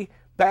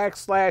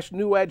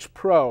Linktree/New Edge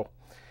Pro.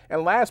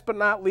 And last but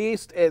not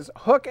least is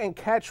Hook and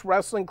Catch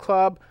Wrestling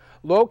Club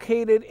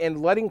located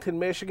in Ludington,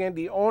 Michigan.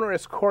 The owner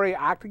is Corey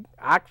Ottgen,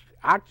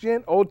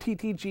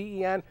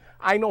 Ottgen.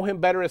 I know him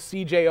better as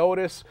CJ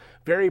Otis,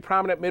 very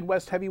prominent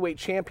Midwest heavyweight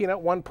champion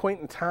at one point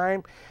in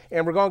time.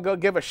 And we're going to go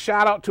give a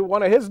shout out to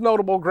one of his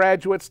notable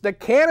graduates, the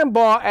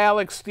Cannonball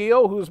Alex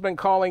Steele, who's been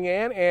calling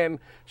in and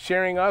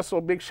sharing us. So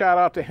big shout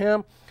out to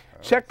him.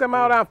 Check them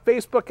out on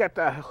Facebook at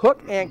the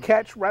Hook and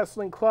Catch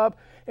Wrestling Club.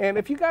 And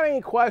if you got any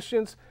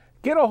questions,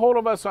 get a hold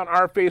of us on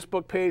our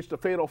Facebook page, The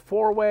Fatal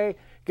 4-Way.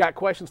 Got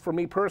questions for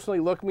me personally,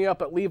 look me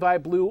up at Levi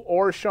Blue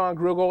or Sean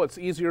Grugel. It's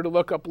easier to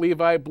look up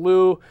Levi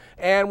Blue.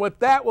 And with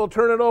that, we'll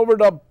turn it over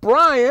to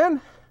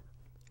Brian.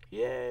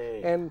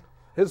 Yay. And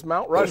his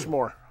Mount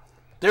Rushmore.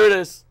 There it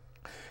is.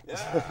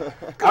 Yeah.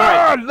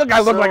 God, look, I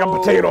look like a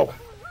potato.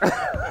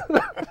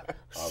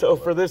 So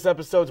for this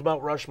episode's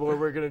Mount Rushmore,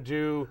 we're going to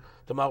do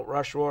the Mount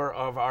Rushmore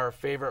of our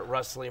favorite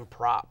wrestling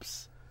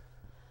props.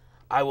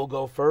 I will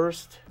go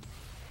first.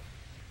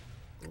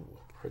 Ooh,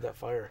 heard that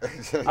fire.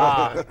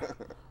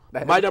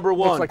 My number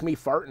one. Looks like me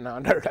farting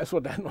on there. That's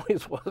what that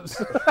noise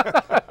was.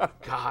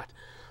 God.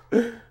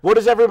 What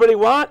does everybody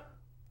want?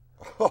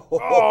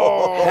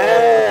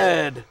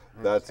 Head.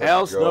 That's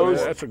Else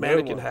knows That's a good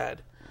mannequin one.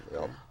 head.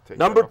 Yep.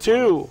 Number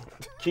two,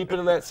 keeping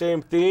in that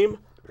same theme,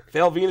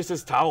 Val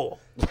Venus's towel.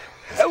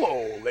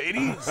 Hello,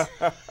 ladies.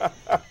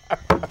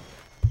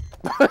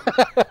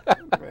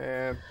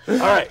 Man. All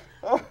right.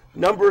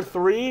 Number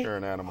three, You're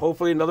an animal.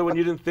 hopefully another one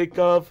you didn't think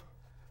of.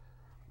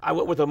 I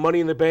went with a Money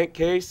in the Bank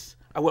case.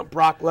 I went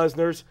Brock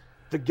Lesnar's,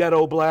 the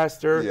Ghetto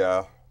Blaster.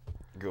 Yeah.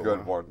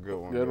 Good one.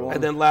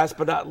 And then last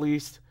but not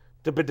least,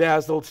 the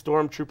bedazzled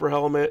Stormtrooper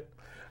helmet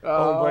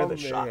owned by the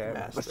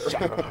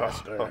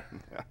Shockmaster.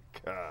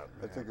 God,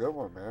 That's a good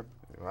one, man.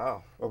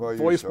 wow. What about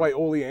Voiced you, by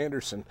Ole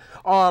Anderson.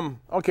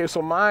 Okay,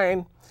 so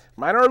mine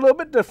are a little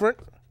bit different,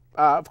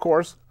 of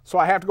course. So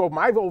I have to go with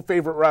my old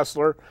favorite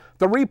wrestler,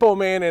 the Repo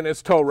Man and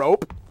his tow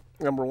rope,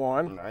 number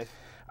one. Nice.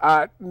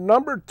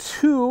 Number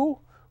 2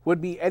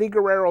 would be Eddie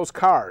Guerrero's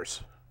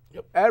cars.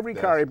 Yep. Every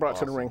car he brought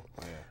to the ring.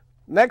 Yeah.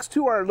 Next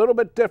 2 are a little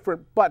bit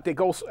different, but they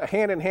go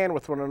hand in hand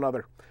with one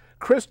another.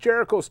 Chris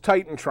Jericho's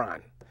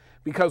Titantron.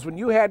 Because when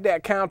you had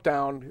that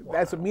countdown,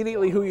 that's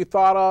immediately who you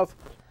thought of.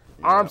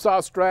 Arms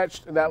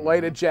outstretched and that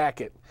lighted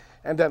jacket.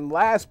 And then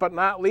last but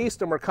not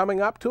least, and we're coming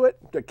up to it,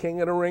 the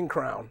King of the Ring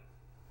crown.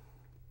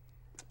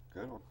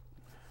 Good one.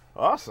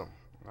 Awesome.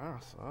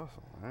 Awesome.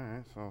 All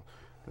right, so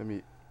let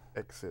me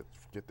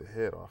get the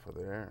head off of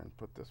there and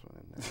put this one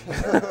in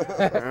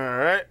there. All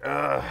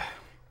right.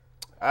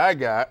 I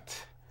got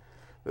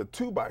the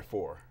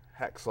 2x4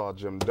 Hacksaw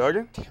Jim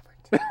Duggan. Damn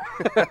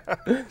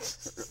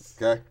it.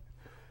 Okay.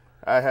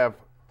 I have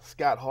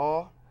Scott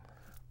Hall,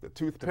 the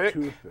toothpick.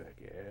 The toothpick,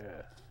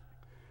 yeah.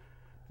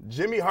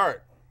 Jimmy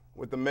Hart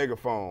with the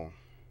megaphone.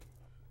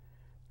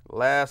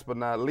 Last but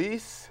not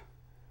least,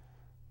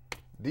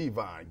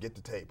 Divine, get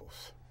the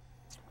tables.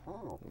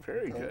 Oh,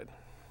 very good.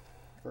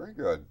 Very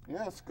good.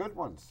 Yes, good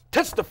ones.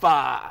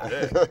 Testify.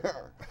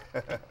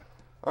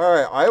 All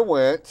right, I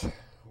went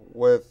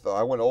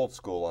old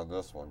school on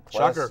this one.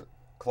 Shocker.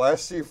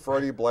 Classy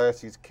Freddie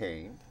Blassie's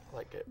cane.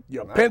 Like it.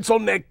 You pencil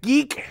neck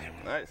geek.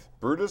 Nice.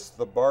 Brutus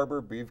the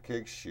Barber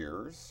Beefcake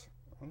Shears.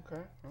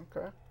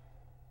 Okay.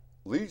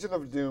 Legion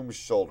of Doom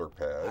shoulder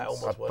pads. I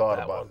almost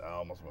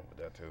went with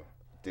that too.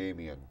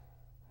 Damien.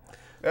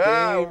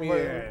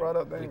 Damien. Brought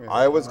up Damien.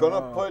 I was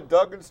gonna put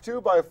Duggan's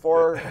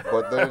 2x4,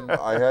 but then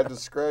I had to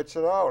scratch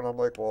it out, and I'm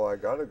like, well, I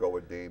gotta go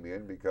with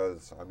Damien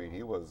because I mean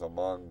he was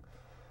among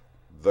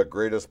the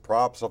greatest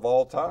props of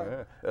all time.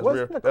 Yeah.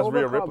 That's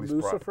Rhea Ripley's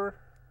Lucifer?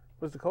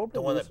 Was the Cobra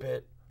the one that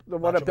bit? The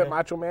one that bit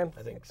Macho Man?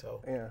 I think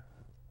so. Yeah.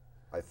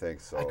 I think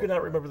so. I could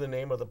not remember the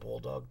name of the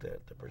bulldog, the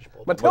British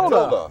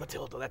bulldog.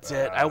 Matilda, that's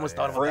it. I almost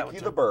thought about that one Frankie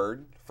too. the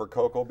Bird for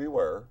Coco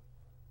Beware.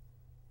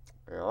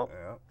 Yeah.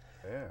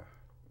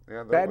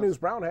 Bad News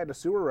Brown had the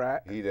sewer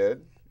rat. He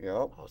did.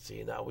 Yep. Oh,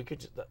 see, now we could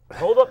just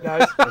hold up,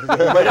 guys. We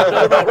might have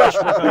another Mount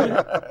Rushmore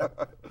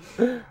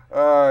coming.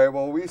 All right.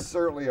 Well, we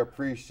certainly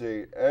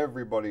appreciate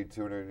everybody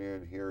tuning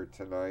in here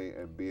tonight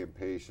and being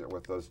patient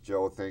with us.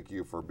 Joe, thank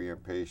you for being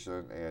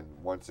patient, and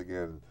once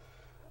again,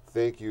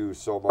 thank you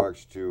so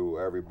much to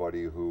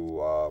everybody who.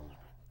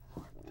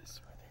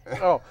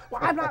 Well,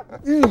 I'm not.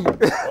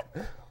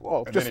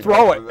 Well, just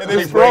throw it.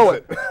 Just throw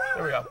it.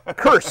 There we go.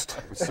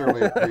 Cursed. We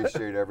certainly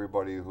appreciate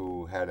everybody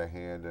who had a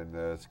hand in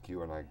this.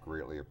 Q and I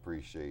greatly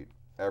appreciate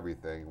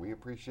everything. We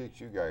appreciate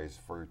you guys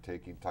for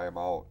taking time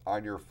out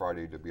on your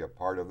Friday to be a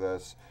part of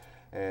this.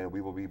 And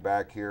we will be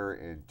back here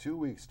in 2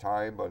 weeks'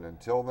 time. But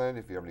until then,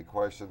 if you have any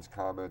questions,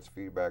 comments,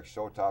 feedback,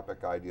 show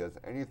topic ideas,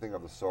 anything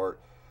of the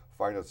sort,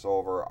 find us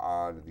over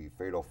on the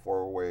Fatal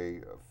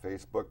 4-Way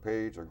Facebook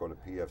page or go to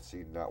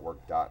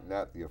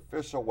pfcnetwork.net, the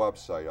official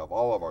website of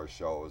all of our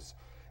shows,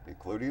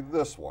 including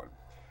this one.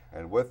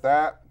 And with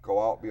that, go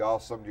out, be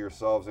awesome to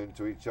yourselves and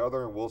to each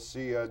other, and we'll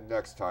see you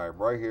next time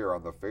right here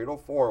on the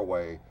Fatal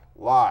 4-Way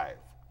live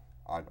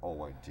on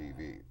ON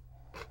TV.